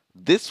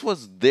this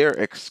was their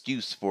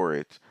excuse for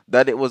it.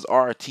 That it was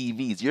our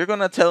TVs. You're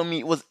gonna tell me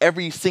it was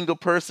every single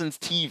person's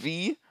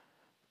TV?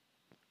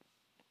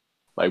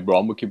 Like, bro,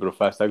 I'm gonna keep it a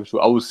fast second.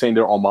 I was sitting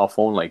there on my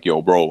phone, like,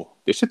 yo, bro,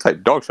 this shit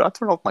type dark. Should I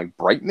turn off my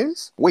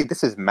brightness? Wait,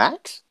 this is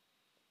max,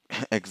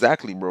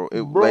 Exactly, bro.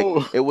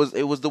 bro. It was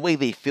the way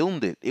they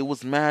filmed it. It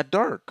was mad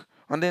dark.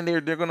 And then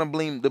they're gonna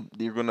blame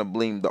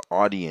the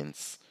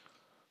audience.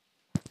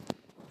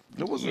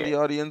 It wasn't Yeah, the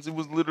audience. It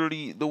was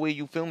literally the way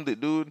you filmed it,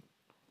 dude.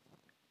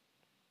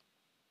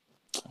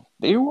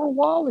 they were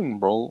walling,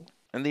 bro.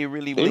 And they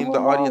really They blamed were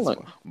the audience.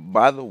 walling.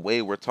 By the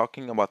way, we're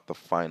talking about the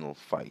final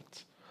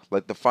fight.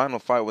 Like the final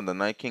fight when the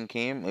Night King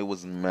came, it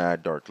was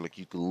mad dark. Like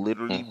you could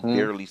literally Mm-hmm.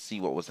 barely see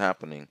what was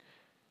happening.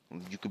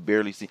 You could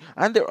barely see.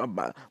 And there,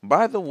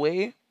 by the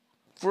way,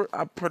 for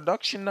a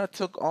production that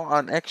took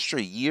an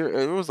extra year,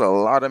 there was a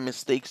lot of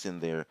mistakes in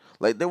there.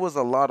 Like there was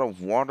a lot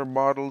of water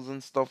bottles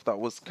and stuff that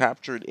was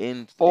captured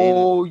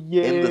Oh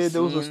in the yeah,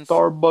 there was a scenes.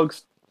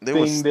 Starbucks There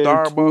was thing there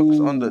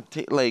Starbucks on the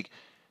too. like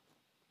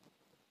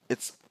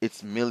it's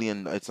 $1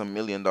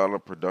 million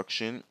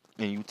production,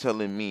 and you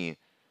telling me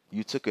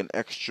you took an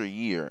extra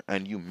year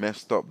and you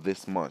messed up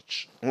this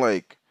much?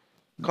 Like,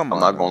 come I'm on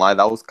not gonna now. lie,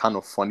 that was kind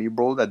of funny,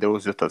 bro. That there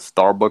was just a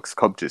Starbucks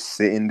cup just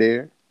sitting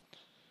there.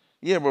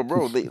 Yeah, but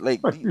bro, they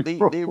like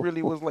Bro, they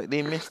really was like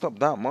they messed up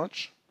that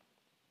much.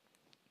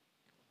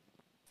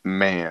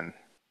 man,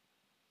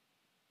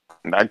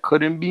 that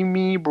couldn't be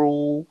me,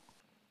 bro.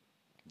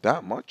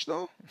 That much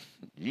though?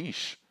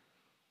 Yeesh.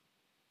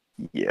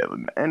 Yeah,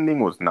 the ending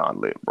was not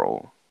lit,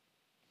 bro.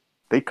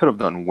 They could have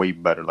done way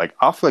better. Like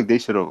I feel like they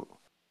should have.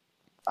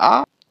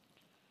 I,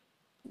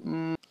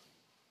 mm,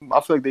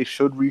 I feel like they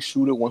should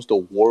reshoot it once the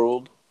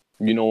world,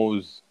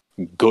 is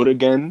good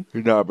again.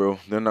 Nah, bro,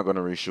 they're not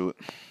gonna reshoot.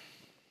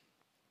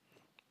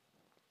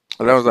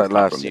 That I was think like it's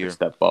time for last me to year.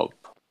 step up.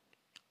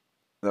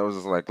 That was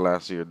just like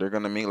last year. They're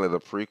gonna make like a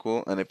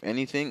prequel, and if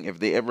anything, if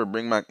they ever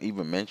bring back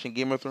even mention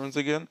Game of Thrones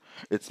again,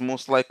 it's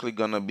most likely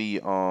gonna be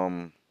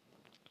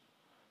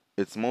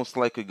it's most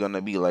likely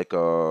gonna be like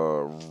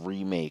a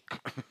remake.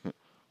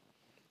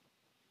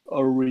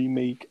 A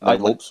remake? I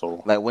like when hope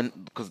so.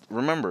 because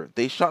remember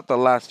they shot the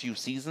last few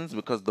seasons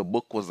because the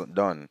book wasn't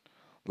done.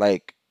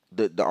 Like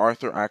the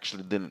Arthur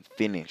actually didn't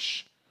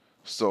finish,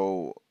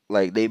 so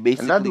like they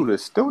And that basically dude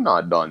is still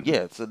not done.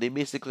 yeah, so they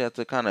basically had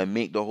to kind of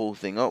make the whole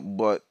thing up.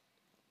 But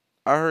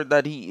I heard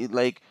that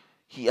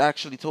he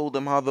actually told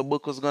them how the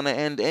book was gonna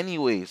end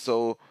anyway,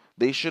 so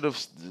they should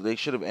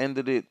have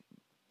ended it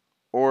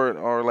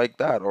or like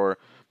that or.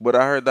 But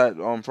I heard that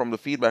from the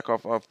feedback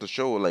of the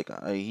show, like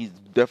he's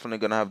definitely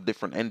gonna have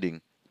different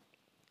ending.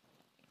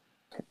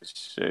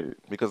 Shit,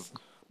 Because,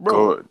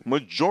 bro, good.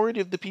 majority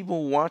of the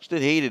people who watched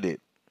it hated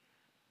it.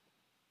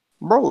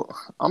 Bro,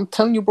 I'm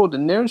telling you, bro,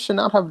 Daenerys should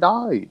not have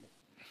died.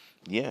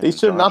 Yeah, They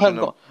and should John not have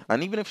shouldn't have. gone.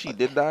 And even if she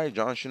did die,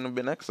 John shouldn't have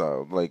been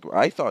exiled. Like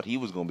I thought he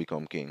was gonna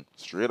become king,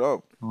 straight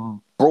up.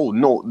 Bro,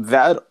 no,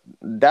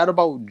 that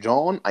about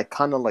John, I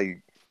kind of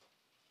like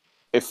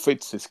it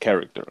fits his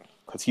character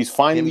because he's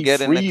Him finally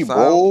getting free,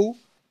 exiled. bro.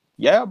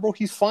 Yeah, bro,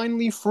 he's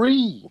finally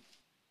free.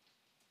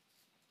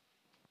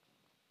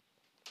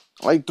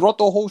 Like throughout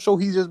the whole show,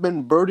 he's just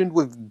been burdened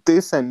with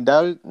this and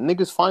that.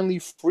 Niggas finally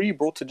free,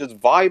 bro, to just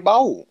vibe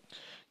out.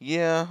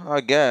 Yeah,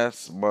 I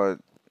guess, but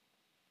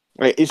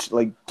Like it's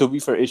like to be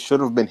fair, it should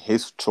have been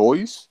his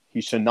choice. He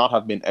should not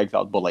have been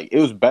exiled, but like it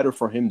was better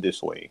for him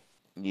this way.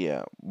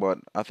 yeah, but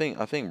I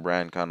think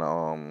Brand kind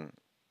of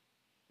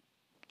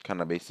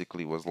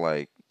basically was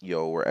like,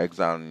 "Yo, we're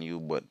exiling you,"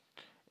 but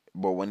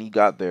when he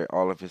got there,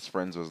 all of his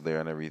friends was there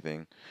and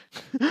everything.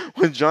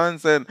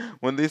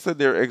 When they said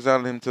they were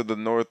exiling him to the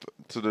north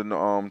to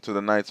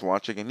the Night's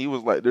Watch again, he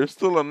was like, "There's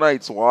still a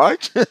Night's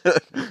Watch."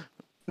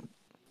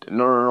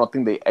 No, no, no. I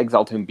think they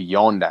exiled him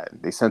beyond that.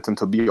 They sent him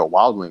to be a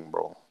wildling,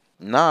 bro.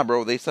 Nah,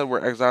 bro, they said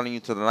we're exiling you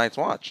to the Night's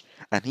Watch,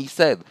 and he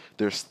said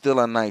there's still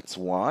a Night's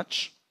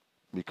Watch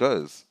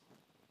because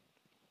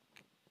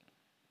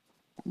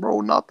Bro,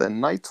 not the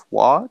Night's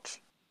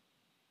Watch.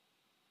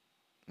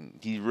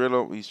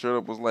 he straight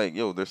up was like,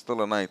 "Yo, there's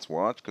still a Night's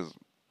Watch because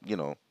you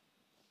know."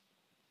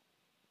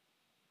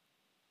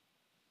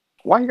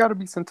 Why you gotta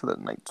be sent to the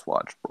Night's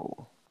Watch,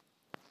 bro?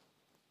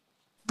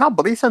 Nah,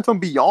 but they sent him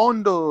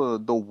beyond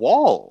the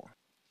wall.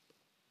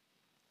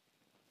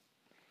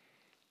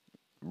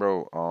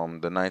 Bro,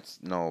 the Knights,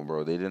 no,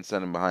 bro, they didn't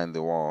send him behind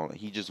the wall.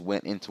 He just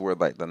went into where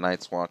like the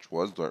Night's Watch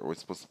was, where it was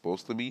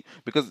supposed to be,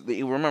 because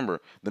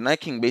remember the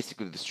Night King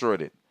basically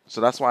destroyed it. So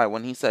that's why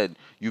when he said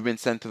you've been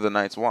sent to the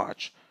Night's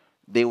Watch,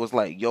 they was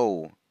like,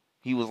 yo,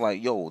 he was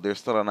like, yo, there's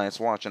still a Night's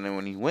Watch, and then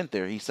when he went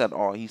there, he saw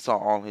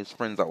all his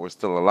friends that were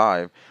still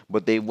alive,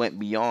 but they went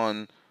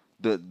beyond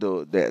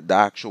the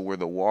actual where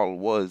the wall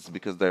was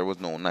because there was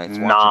no Night's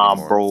Watch Nah,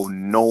 anymore. bro,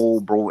 no,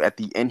 bro. At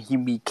the end, he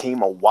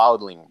became a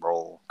wildling,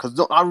 bro. Cause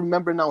I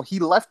remember now, he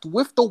left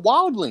with the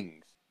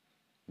wildlings,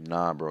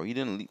 Nah, bro, he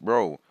didn't,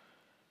 bro.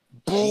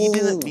 He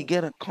didn't bro.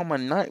 begin a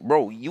common night,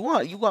 bro. You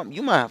might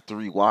have to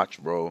rewatch,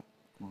 bro.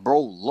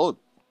 Bro, look,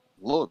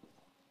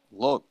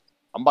 look.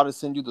 I'm about to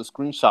send you the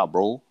screenshot,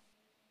 bro.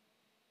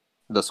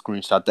 The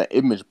screenshot, the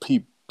image.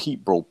 Peep,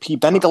 peep, bro.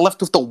 Peep. That I, nigga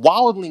left with the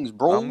wildlings,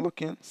 I'm bro.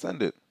 looking.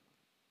 Send it.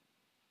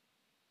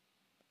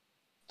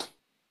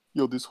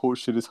 Yo, this whole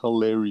shit is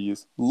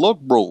hilarious.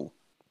 Look, bro.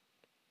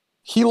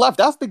 He left.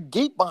 That's the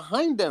gate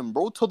behind them,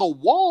 bro, to the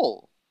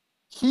wall.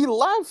 He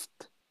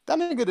left. That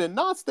nigga did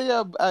not stay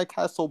at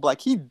Castle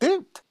Black. He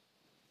dipped.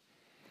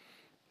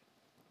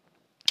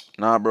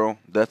 Nah, bro.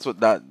 That's what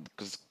that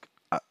because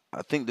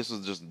I think this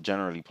was just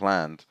generally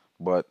planned,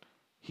 but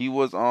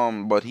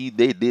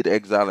they did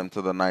exile him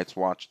to the Night's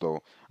Watch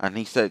though, and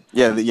he said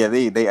Yeah, yeah,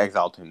 they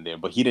exiled him there,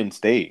 but he didn't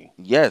stay.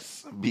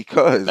 yes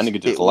That because nigga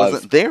just it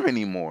wasn't left. there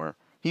anymore.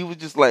 He was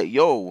just like,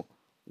 yo,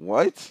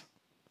 what?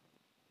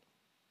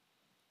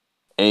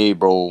 Hey,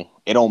 bro,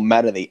 it don't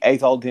matter. They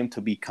exiled him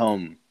to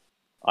become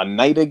a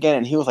knight again,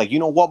 and he was like, you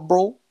know what,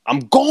 bro? I'm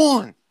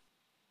gone.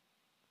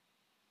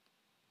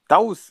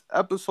 That was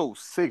episode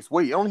 6.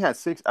 Wait, it only had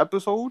 6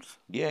 episodes?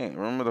 Yeah,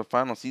 remember the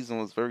final season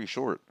was very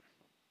short.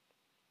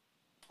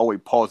 Oh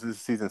wait, pause. This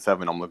is season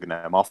 7. I'm looking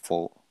at my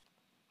fault.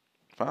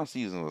 Final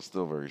season was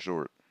still very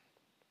short.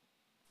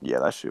 Yeah,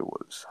 that shit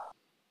was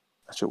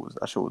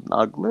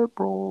not good,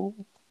 bro.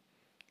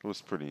 It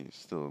was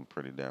still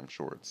pretty damn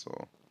short.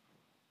 So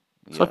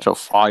yeah, Such a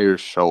fire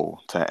show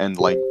to end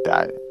like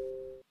that.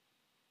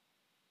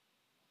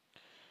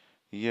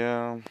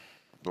 yeah.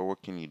 But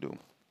what can you do?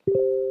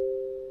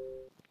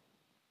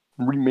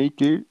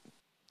 Remake it.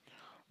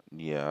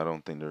 Yeah, I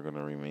don't think they're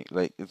gonna remake.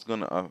 Like it's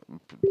gonna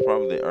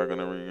probably are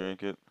gonna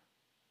remake it,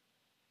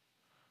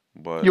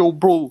 but Yo,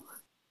 bro,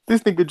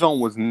 this nigga John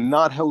was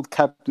not held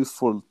captive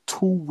for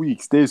 2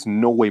 weeks. There's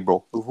no way,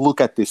 bro.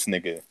 Look at this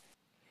nigga.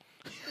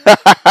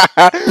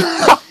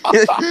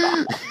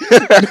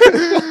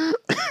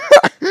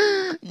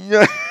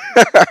 yeah.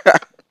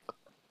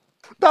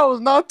 That was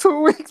not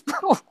 2 weeks,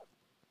 bro.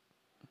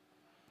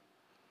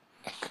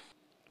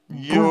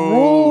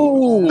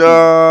 Yo, Bro.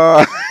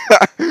 nah,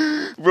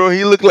 bro,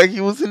 he looked like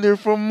he was in there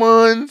for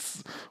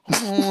months.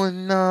 Oh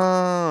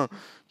nah,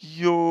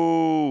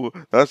 yo,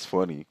 that's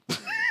funny.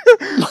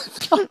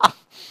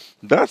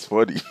 That's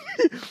funny.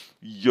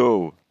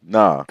 Yo,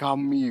 nah, Got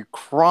me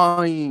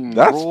crying,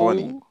 that's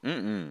funny.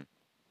 bro.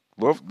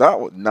 Well,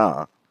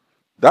 nah,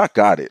 that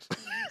got it.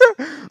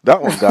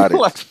 That one got it.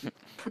 Like,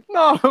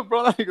 no,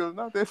 bro, that nigga was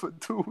not there for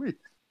 2 weeks.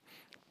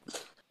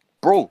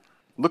 Bro,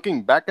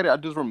 looking back at it, I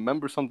just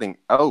remember something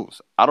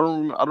else. I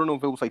don't know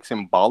if it was like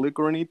symbolic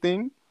or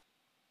anything,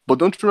 but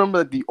don't you remember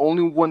that the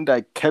only one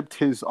that kept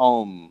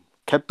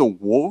the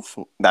wolf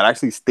that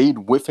actually stayed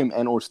with him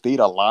and or stayed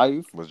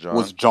alive Was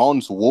was John?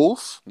 John's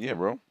wolf? Yeah,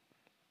 bro.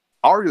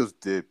 Arya's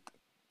dipped.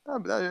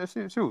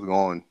 She was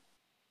gone.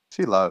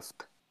 She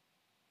left.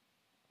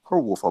 Her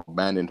wolf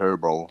abandoned her,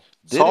 bro.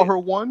 Did Saw it? her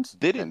once,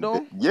 Did it and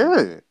though?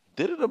 yeah.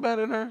 Did it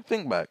abandon her?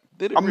 Think back.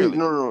 Did it I mean, really?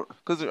 no, no, no.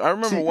 Because I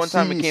remember She one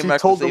time it she came she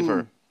back to told save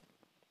her. them.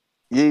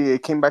 Yeah, yeah,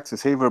 it came back to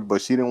save her,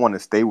 but she didn't want to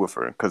stay with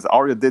her because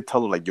Arya did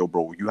tell her like, "Yo,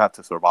 bro, you have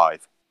to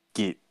survive.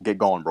 Get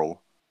going, bro."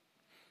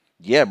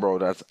 Yeah, bro.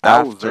 That's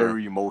That was after.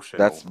 very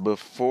That's emotional.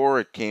 before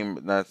it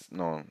came. That's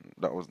no.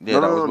 That was yeah.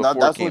 No, That was no, no.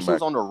 before it That's when came she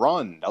was back. on the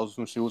run. That was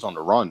when she was on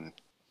the run.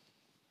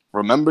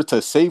 Remember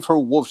to save her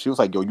wolf. She was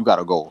like, "Yo, you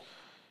gotta go."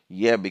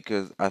 Yeah,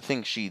 because I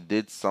think she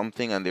did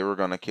something and they were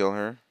gonna kill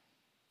her.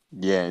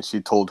 Yeah, and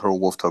she told her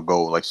wolf to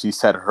go. Like she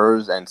said,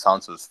 hers and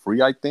Sansa's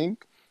free, I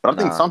think. But I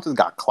think Nah, Sansa's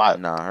got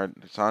clapped. her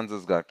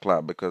Sansa's got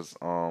clapped because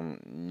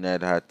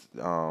Ned had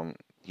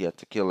he had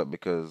to kill it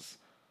because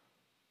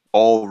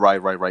Oh,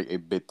 right, right, right.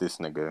 It bit this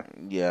nigga.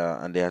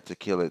 yeah, and they had to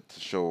kill it to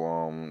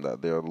show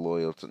that they're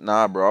loyal to.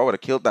 Nah, bro, I would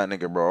have killed that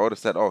nigga, bro. I would have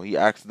said, oh, he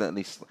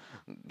accidentally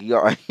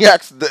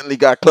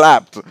got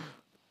clapped.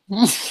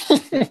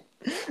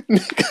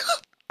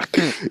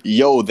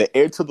 Yo, the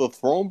heir to the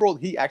throne, bro.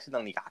 He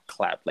accidentally got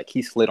clapped. Like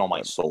he slid on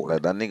my Like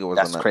sword. that nigga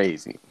was on That's that.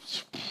 crazy.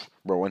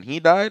 Bro, when he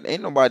died,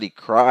 ain't nobody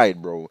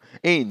cried, bro.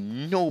 Ain't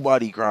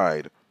nobody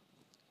cried.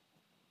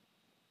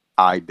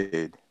 I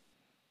did,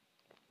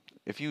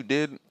 If you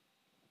did,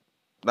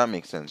 that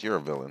makes sense. You're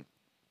a villain.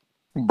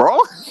 bro.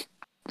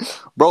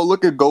 Bro,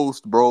 look at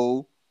Ghost,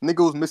 bro.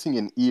 Nigga was missing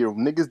an ear.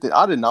 Niggas did.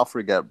 I did not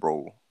forget,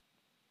 bro.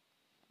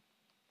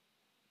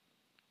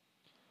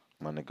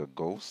 My nigga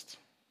Ghost.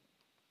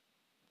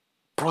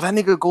 Bro, that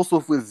nigga Ghost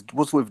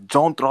was with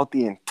John throughout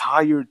the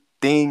entire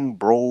thing,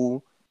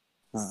 bro.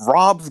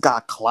 Rob's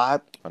got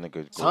clapped. My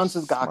nigga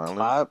Sansa's Ghost got smiling.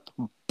 clapped.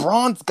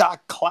 Bron's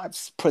got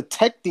claps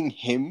protecting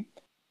him.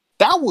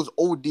 That was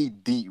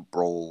ODD,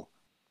 bro.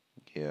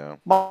 Yeah.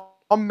 My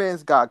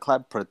man's got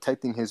clapped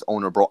protecting his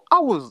owner, bro. I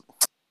was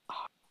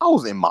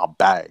in my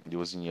bag, It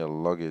was in your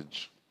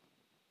luggage.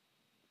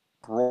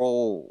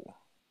 bro.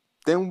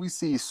 Then we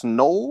see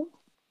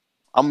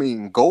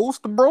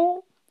Ghost,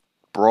 bro.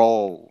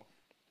 Bro,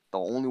 the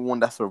only one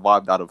that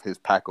survived out of his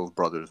pack of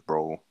brothers,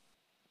 bro.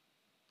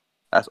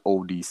 That's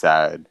OD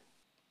sad.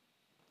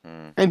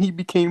 Hmm. And he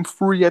became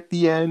free at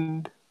the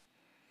end.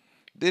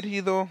 Did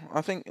he though?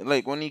 I think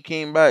like when he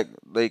came back,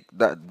 like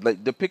that,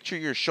 like the picture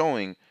you're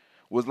showing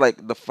was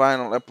like the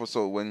final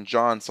episode when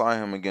John saw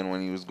him again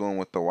when he was going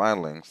with the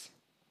wildlings.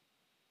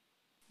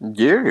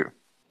 Yeah,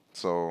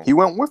 So he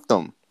went with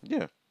them.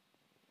 yeah,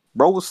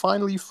 Bro was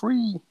finally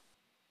free.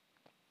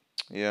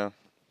 yeah.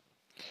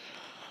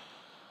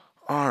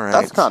 All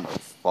That's right. kind of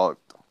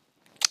fucked.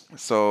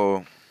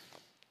 So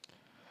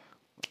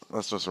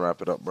let's just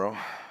wrap it up, bro.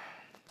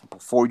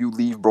 Before you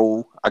leave,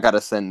 bro, I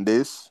gotta send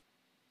this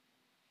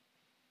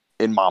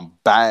in my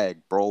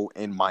bag, bro.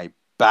 In my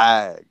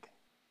bag.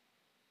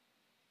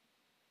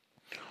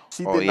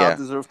 She Oh did not yeah.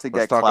 deserve to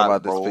Let's get talk clapped,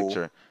 about this bro.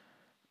 picture.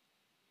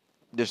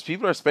 There's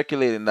people are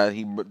speculating that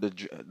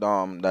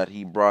that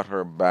he brought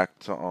her back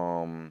to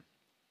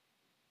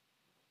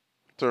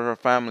her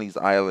family's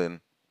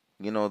island.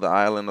 You know, the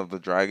island of the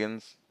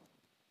dragons.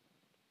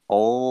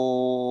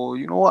 Oh,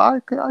 you know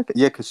what?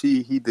 Yeah, cause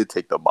he did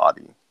take the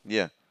body.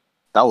 Yeah.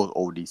 That was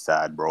OD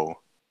sad, bro.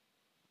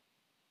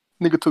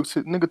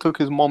 Nigga took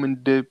his mom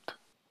and dipped.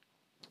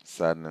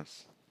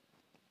 Sadness.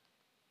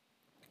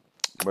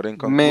 But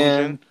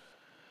Man,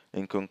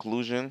 in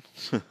conclusion,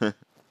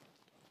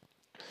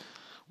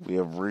 we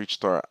have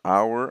reached our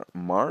hour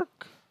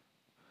mark.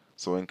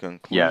 So in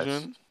yes.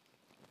 conclusion,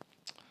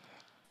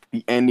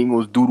 The ending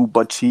was doodle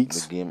butt the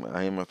cheeks. Game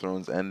of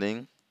Thrones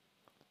ending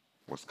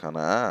was kind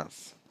of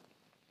ass,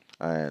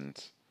 and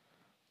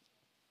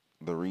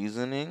the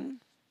reasoning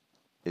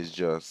is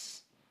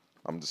just,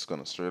 I'm just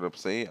gonna straight up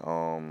say,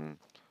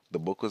 the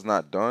book was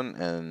not done,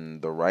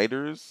 and the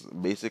writers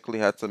basically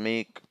had to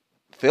make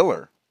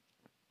filler.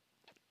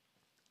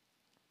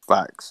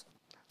 Facts.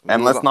 It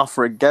And was, let's not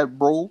forget,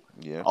 bro.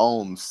 yeah,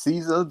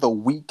 Caesar, The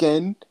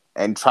Weekend,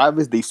 and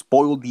Travis, they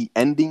spoiled the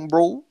ending,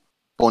 bro.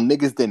 But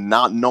niggas did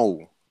not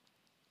know.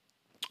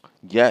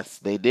 yes,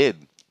 they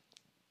did.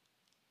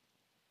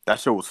 That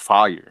shit was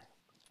fire.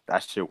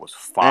 That shit was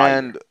fire.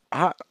 And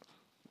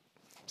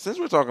since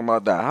we're talking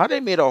about that, how they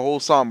made a whole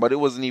song, but it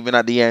wasn't even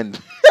at the end.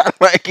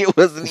 Like it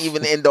wasn't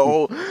even in the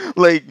whole.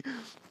 Like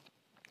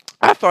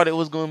I thought it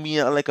was gonna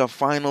be like a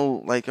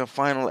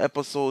final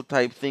episode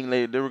type thing.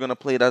 They were gonna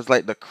play it as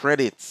like the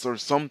credits or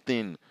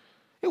something.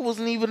 It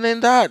wasn't even in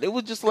that. It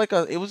was just a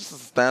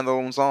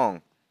standalone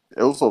song.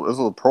 It was a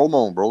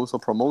promo, bro. It's a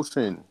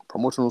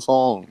promotional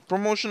song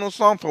Promotional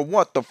song for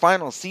what? The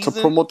final to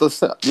season? promote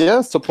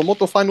to promote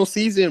the final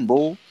season,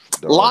 bro.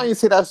 Dog. Lions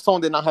say that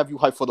song did not have you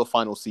hyped for the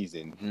final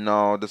season.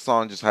 No, the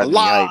song just A had me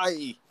hype,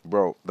 lie,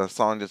 bro. The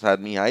song just had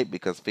me hype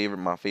because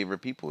my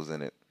favorite people's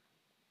in it.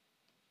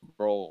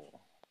 bro.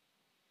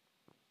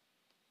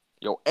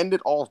 Yo, end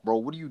it off, bro.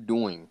 What are you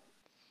doing?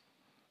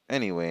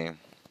 Anyway,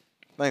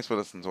 thanks for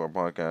listening to our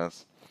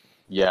podcast.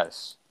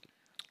 Yes.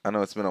 I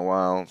know it's been a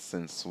while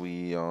since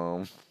we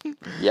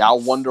Yeah, I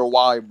wonder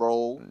why,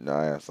 bro.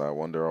 Yes, I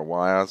wonder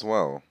why as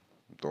well.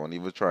 Don't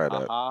even try Ha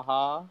that. ha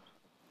ha.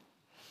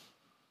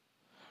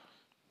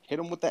 Hit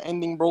him with the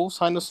ending, bro.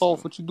 Sign us It's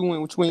off. What you doing?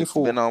 What you waiting it's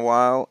been for? a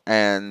while,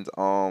 and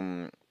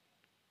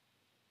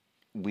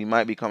we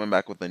might be coming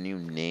back with a new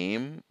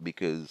name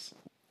because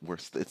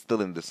it's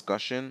still in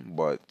discussion.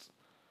 But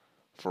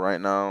for right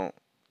now,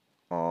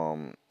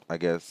 I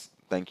guess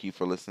thank you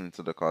for listening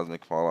to the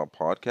Cosmic Fallout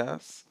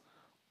podcast,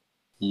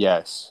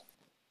 Yes.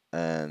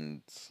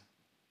 and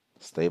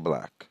stay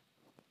black.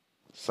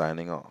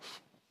 Signing off.